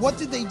 So what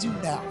did they do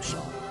now,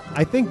 Sean?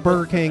 I think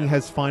Burger King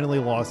has finally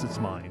lost its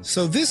mind.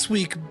 So this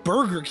week,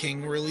 Burger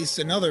King released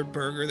another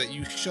burger that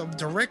you shove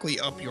directly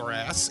up your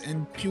ass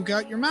and puke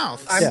out your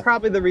mouth. I'm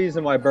probably the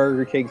reason why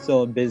Burger King's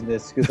still in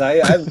business because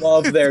I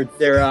love their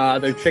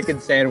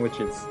chicken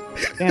sandwiches.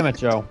 Damn it,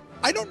 Joe.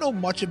 I don't know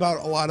much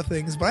about a lot of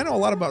things, but I know a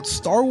lot about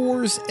Star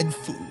Wars and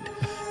food.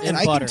 And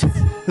I butter.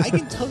 I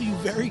can tell you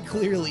very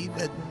clearly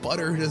that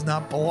butter does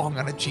not belong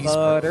on a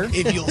cheeseburger. Butter.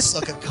 If you'll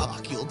suck a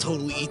cock, you'll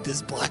totally eat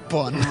this black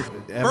bun.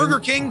 Evan, Burger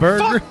King.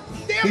 Burger.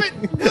 Fuck, damn it!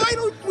 Why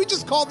don't we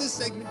just call this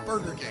segment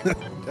Burger King?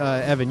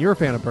 Evan, you're a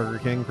fan of Burger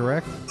King,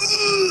 correct?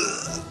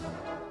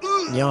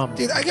 Yum.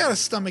 Dude, I got a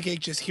stomach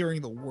ache just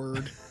hearing the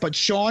word. But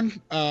Sean,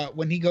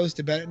 when he goes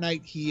to bed at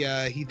night, he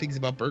thinks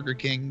about Burger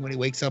King. When he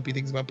wakes up, he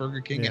thinks about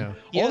Burger King. Yeah. And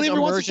He all has he ever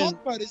wants to immersion-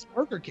 talk about is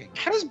Burger King.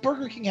 How does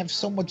Burger King have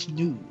so much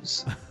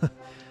news?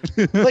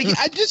 Like,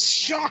 I'm just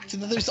shocked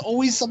that there's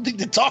always something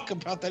to talk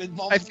about that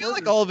involves I feel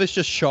like all of it's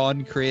just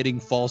Sean creating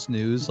false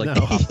news, like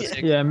No.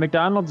 Yeah,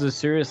 McDonald's is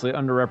seriously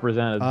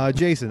underrepresented.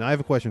 Jason, I have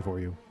a question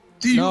for you.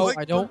 No,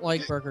 I don't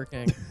like Burger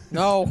King.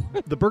 No.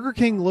 The Burger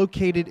King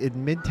located in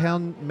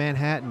Midtown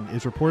Manhattan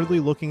is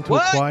reportedly looking to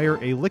What? acquire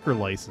a liquor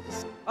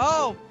license.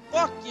 Oh,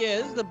 fuck yeah.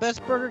 This is the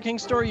best Burger King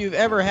store you've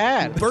ever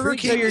had. Burger So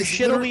King your is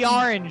shit'll be literally-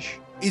 orange.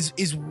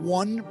 Is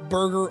one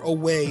burger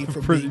away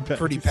from being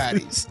Pretty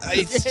Patties.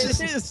 It's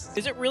just,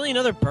 Is it really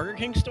another Burger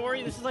King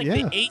story? This is like Yeah.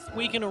 the 8th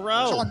week in a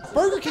row. Sean,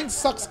 Burger King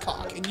sucks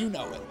cock, and you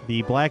know it.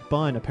 The black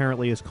bun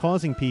apparently is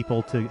causing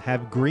people to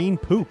have green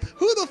poop.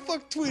 Who the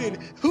fuck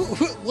tweeted?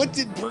 What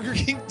did Burger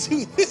King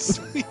do this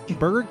week?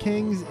 Burger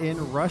Kings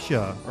in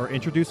Russia are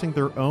introducing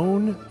their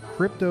own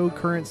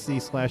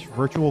cryptocurrency /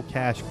 virtual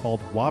cash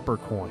called Whopper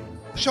Coin.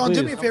 Sean,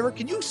 do me a favor.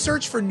 Can you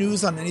search for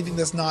news on anything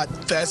that's not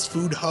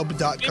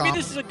fastfoodhub.com? Maybe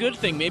this is a good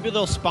thing. Maybe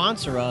they'll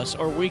sponsor us,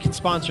 or we can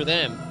sponsor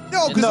them.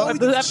 No, And- because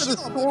No, after the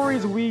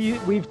stories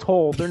we've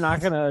told, they're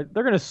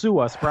gonna sue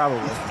us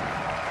probably.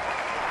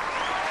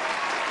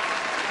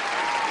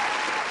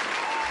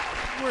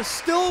 We're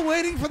still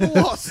waiting for the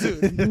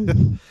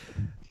lawsuit.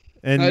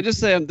 And I just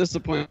say I'm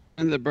disappointed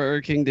that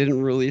Burger King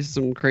didn't release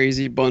some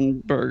crazy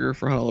bun burger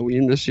for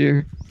Halloween this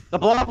year. The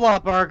blah blah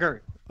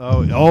burger.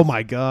 oh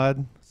my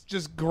God. It's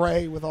just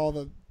gray with all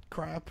the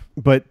crap.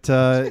 But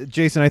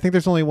Jason, I think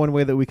there's only one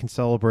way that we can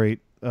celebrate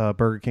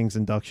Burger King's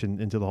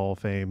induction into the Hall of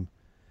Fame,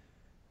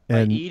 By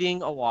and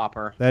eating a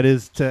Whopper. that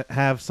is to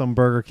have some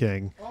Burger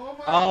King. Oh,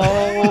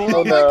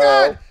 Oh my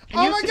God!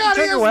 Can you- Oh my can you God!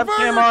 turn He your has webcam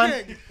Burger on?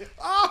 King!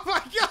 Oh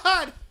my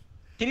God!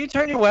 Can you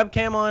turn your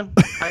webcam on?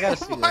 I gotta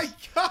see Oh my this.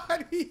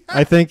 God! He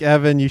I think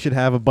Evan, you should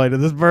have a bite of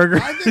this burger.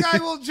 I think I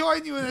will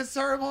join you in a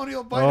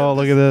ceremonial bite Oh, of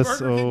look this at this.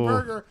 Burger King Oh.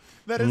 burger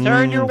that is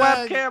Turn your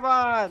bag webcam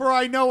on. for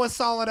I know a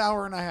solid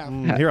hour and a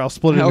half. Here, I'll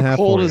split it in half. How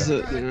cold for is you.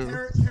 it? You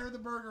know? Tear the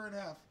burger in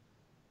half.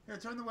 Here,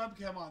 turn the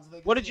webcam on. So they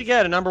can What did see you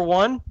get? A number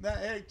one?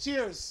 Hey,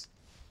 cheers!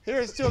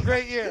 Here's to a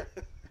great year.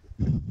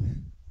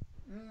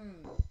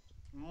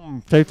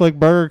 Tastes like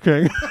Burger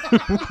King.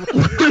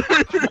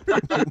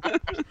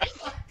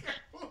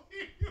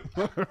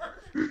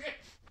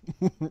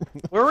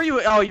 Where were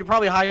you? Oh, you're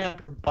probably hiding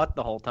up your butt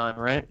the whole time,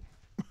 right?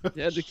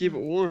 You had to keep it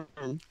warm.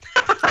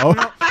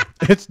 Oh,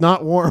 it's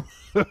not warm.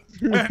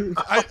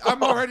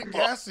 I'm already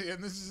gassy,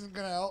 and this isn't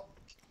gonna help.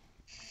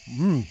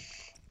 Mm.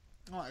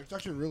 Oh, it's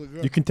actually really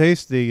good. You can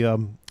taste the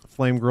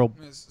flame grilled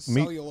It's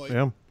meat. celluloid.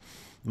 Yeah.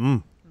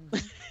 Mm.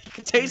 You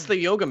can taste the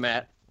yoga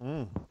mat.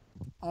 Mm.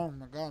 Oh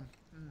my God.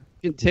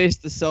 You can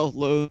taste the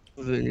self-loathing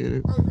in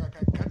it. Oh, you got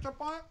ketchup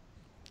on it?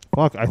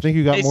 Fuck, I think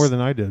you got Tastes- more than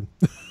I did.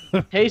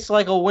 Tastes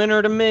like a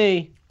winner to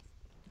me.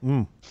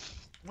 Mm.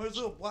 There's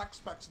little black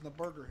specks in the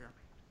burger here.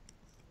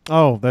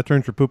 Oh, that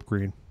turns your poop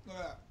green. Look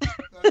at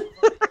that. That's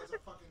a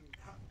fucking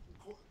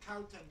cow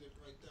tendon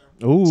right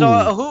there. Ooh.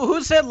 So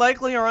who said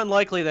likely or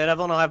unlikely that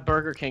Evan will have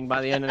Burger King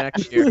by the end of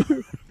next year?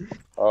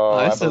 Oh,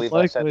 I I, said believe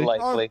I said likely.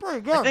 Oh, likely. it's pretty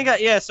I good.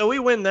 think yeah. So we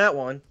win that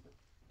one.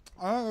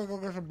 I think I'll go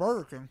get some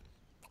Burger King.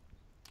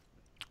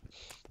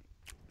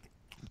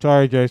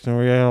 Sorry, Jason.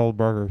 We ate old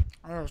burgers.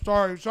 Oh,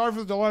 sorry for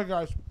the delay,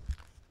 guys.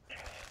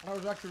 That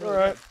was actually really All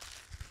right. good.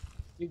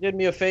 You did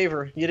me a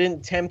favor. You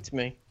didn't tempt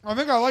me. I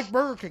think I like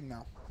Burger King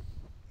now.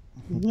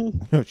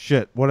 Oh,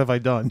 shit. What have I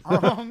done? I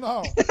don't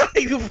know.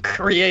 You've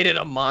created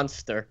a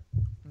monster.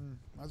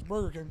 That's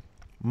Burger King.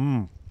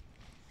 Mm.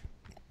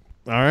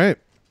 All right.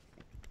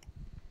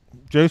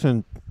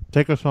 Jason,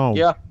 take us home.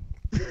 Yeah.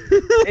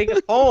 Take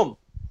us home.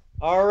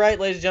 All right,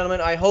 ladies and gentlemen.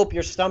 I hope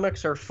your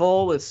stomachs are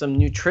full with some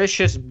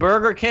nutritious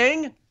Burger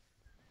King.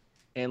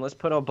 And let's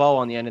put a bow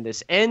on the end of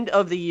this end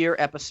of the year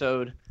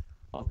episode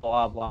of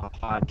Blah Blah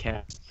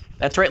Podcast.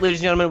 That's right, ladies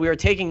and gentlemen. We are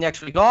taking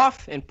next week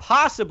off and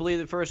possibly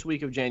the first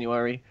week of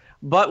January,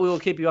 but we will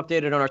keep you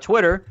updated on our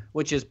Twitter,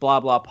 which is Blah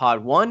Blah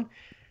Pod 1.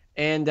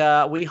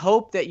 And we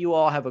hope that you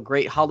all have a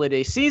great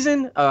holiday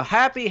season, a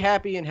happy,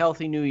 and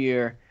healthy New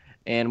Year,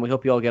 and we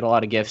hope you all get a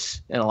lot of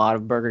gifts and a lot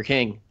of Burger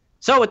King.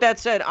 So with that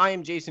said, I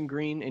am Jason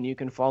Green, and you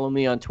can follow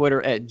me on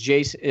Twitter at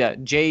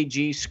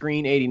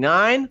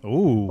JGScreen89.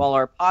 Ooh. Follow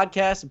our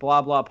podcast,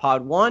 Blah Blah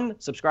Pod 1.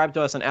 Subscribe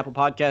to us on Apple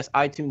Podcasts,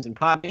 iTunes, and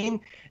Podbean,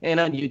 and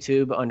on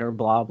YouTube under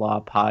Blah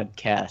Blah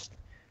Podcast.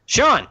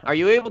 Sean, are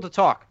you able to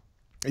talk?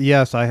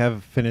 Yes, I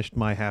have finished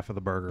my half of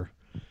the burger.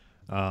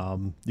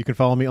 You can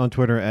follow me on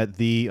Twitter at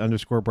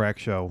 _Brack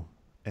Show,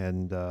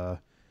 and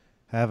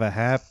have a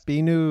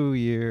happy New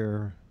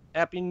Year.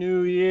 Happy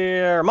New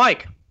Year.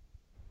 Mike.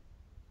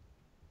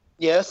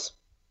 Yes.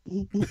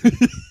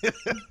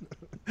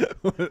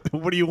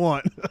 What do you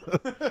want?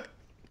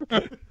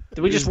 Did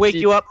we just wake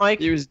you up, Mike?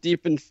 He was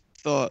deep in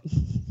thought.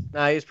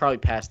 Nah, he's probably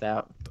passed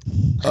out.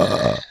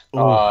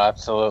 Oh,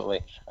 absolutely.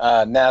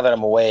 Now that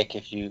I'm awake,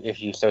 if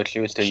you so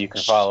choose to, you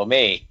can follow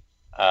me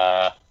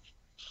on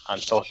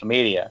social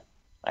media.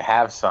 I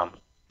have some.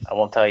 I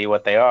won't tell you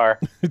what they are.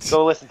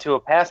 Go listen to a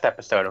past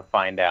episode and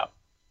find out.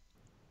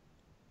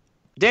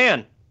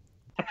 Dan.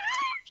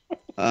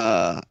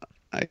 I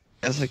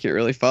guess I can't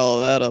really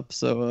follow that up,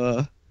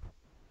 so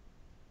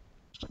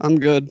I'm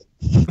good.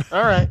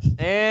 All right.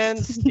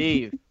 And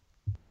Steve.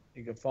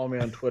 You can follow me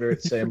on Twitter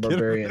at Sam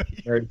Barbarian.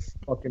 Merry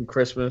fucking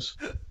Christmas.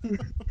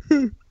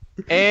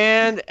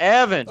 And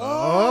Evan.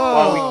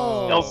 Well,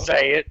 we still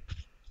say it.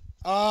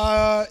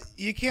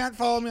 You can't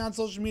follow me on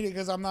social media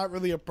because I'm not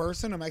really a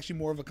person. I'm actually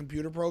more of a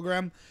computer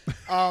program.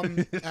 I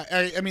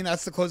mean,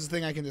 that's the closest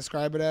thing I can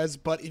describe it as.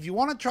 But if you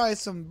want to try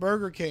some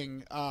Burger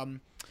King,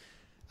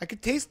 I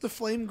could taste the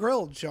flame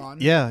grilled, Sean.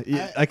 Yeah,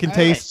 I can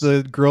taste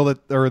the grill the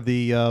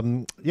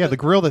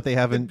grill that they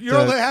haven't. The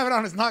grill they have it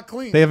on is not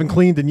clean. They haven't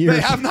cleaned in years.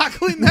 They have not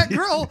cleaned that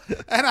grill,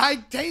 and I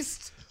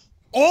taste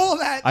all of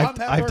that.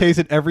 I've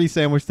tasted every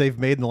sandwich they've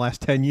made in the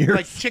last 10 years.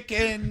 Like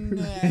chicken,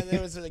 there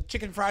was like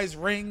chicken fries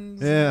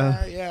rings.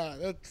 Yeah, yeah,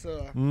 that's.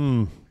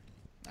 I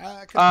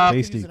could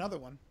use another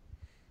one.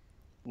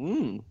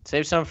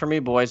 Save some for me,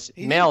 boys.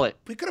 Mail it.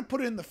 We could have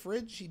put it in the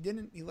fridge. He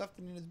didn't. He left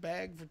it in his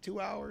bag for 2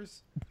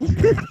 hours.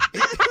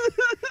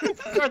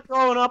 Start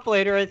throwing up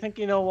later. I think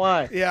you know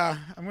why. Yeah,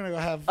 I'm gonna go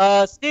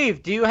have.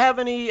 Steve, do you have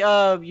any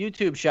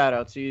YouTube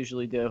shout-outs you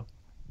usually do?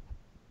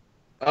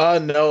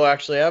 No,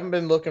 actually, I haven't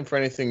been looking for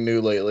anything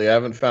new lately. I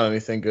haven't found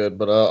anything good,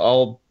 but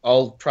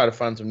I'll try to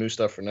find some new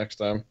stuff for next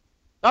time.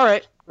 All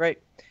right, great.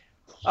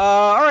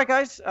 All right,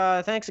 guys.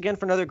 Thanks again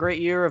for another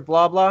great year of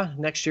blah blah.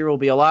 Next year will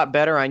be a lot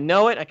better. I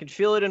know it. I can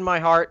feel it in my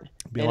heart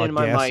and in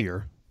my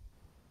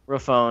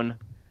microphone.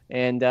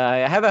 And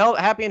have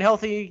a happy and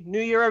healthy New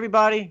Year,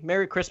 everybody.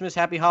 Merry Christmas,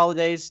 Happy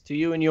Holidays to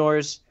you and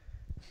yours.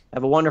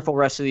 Have a wonderful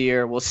rest of the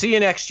year. We'll see you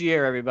next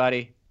year,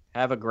 everybody.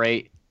 Have a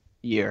great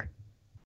year.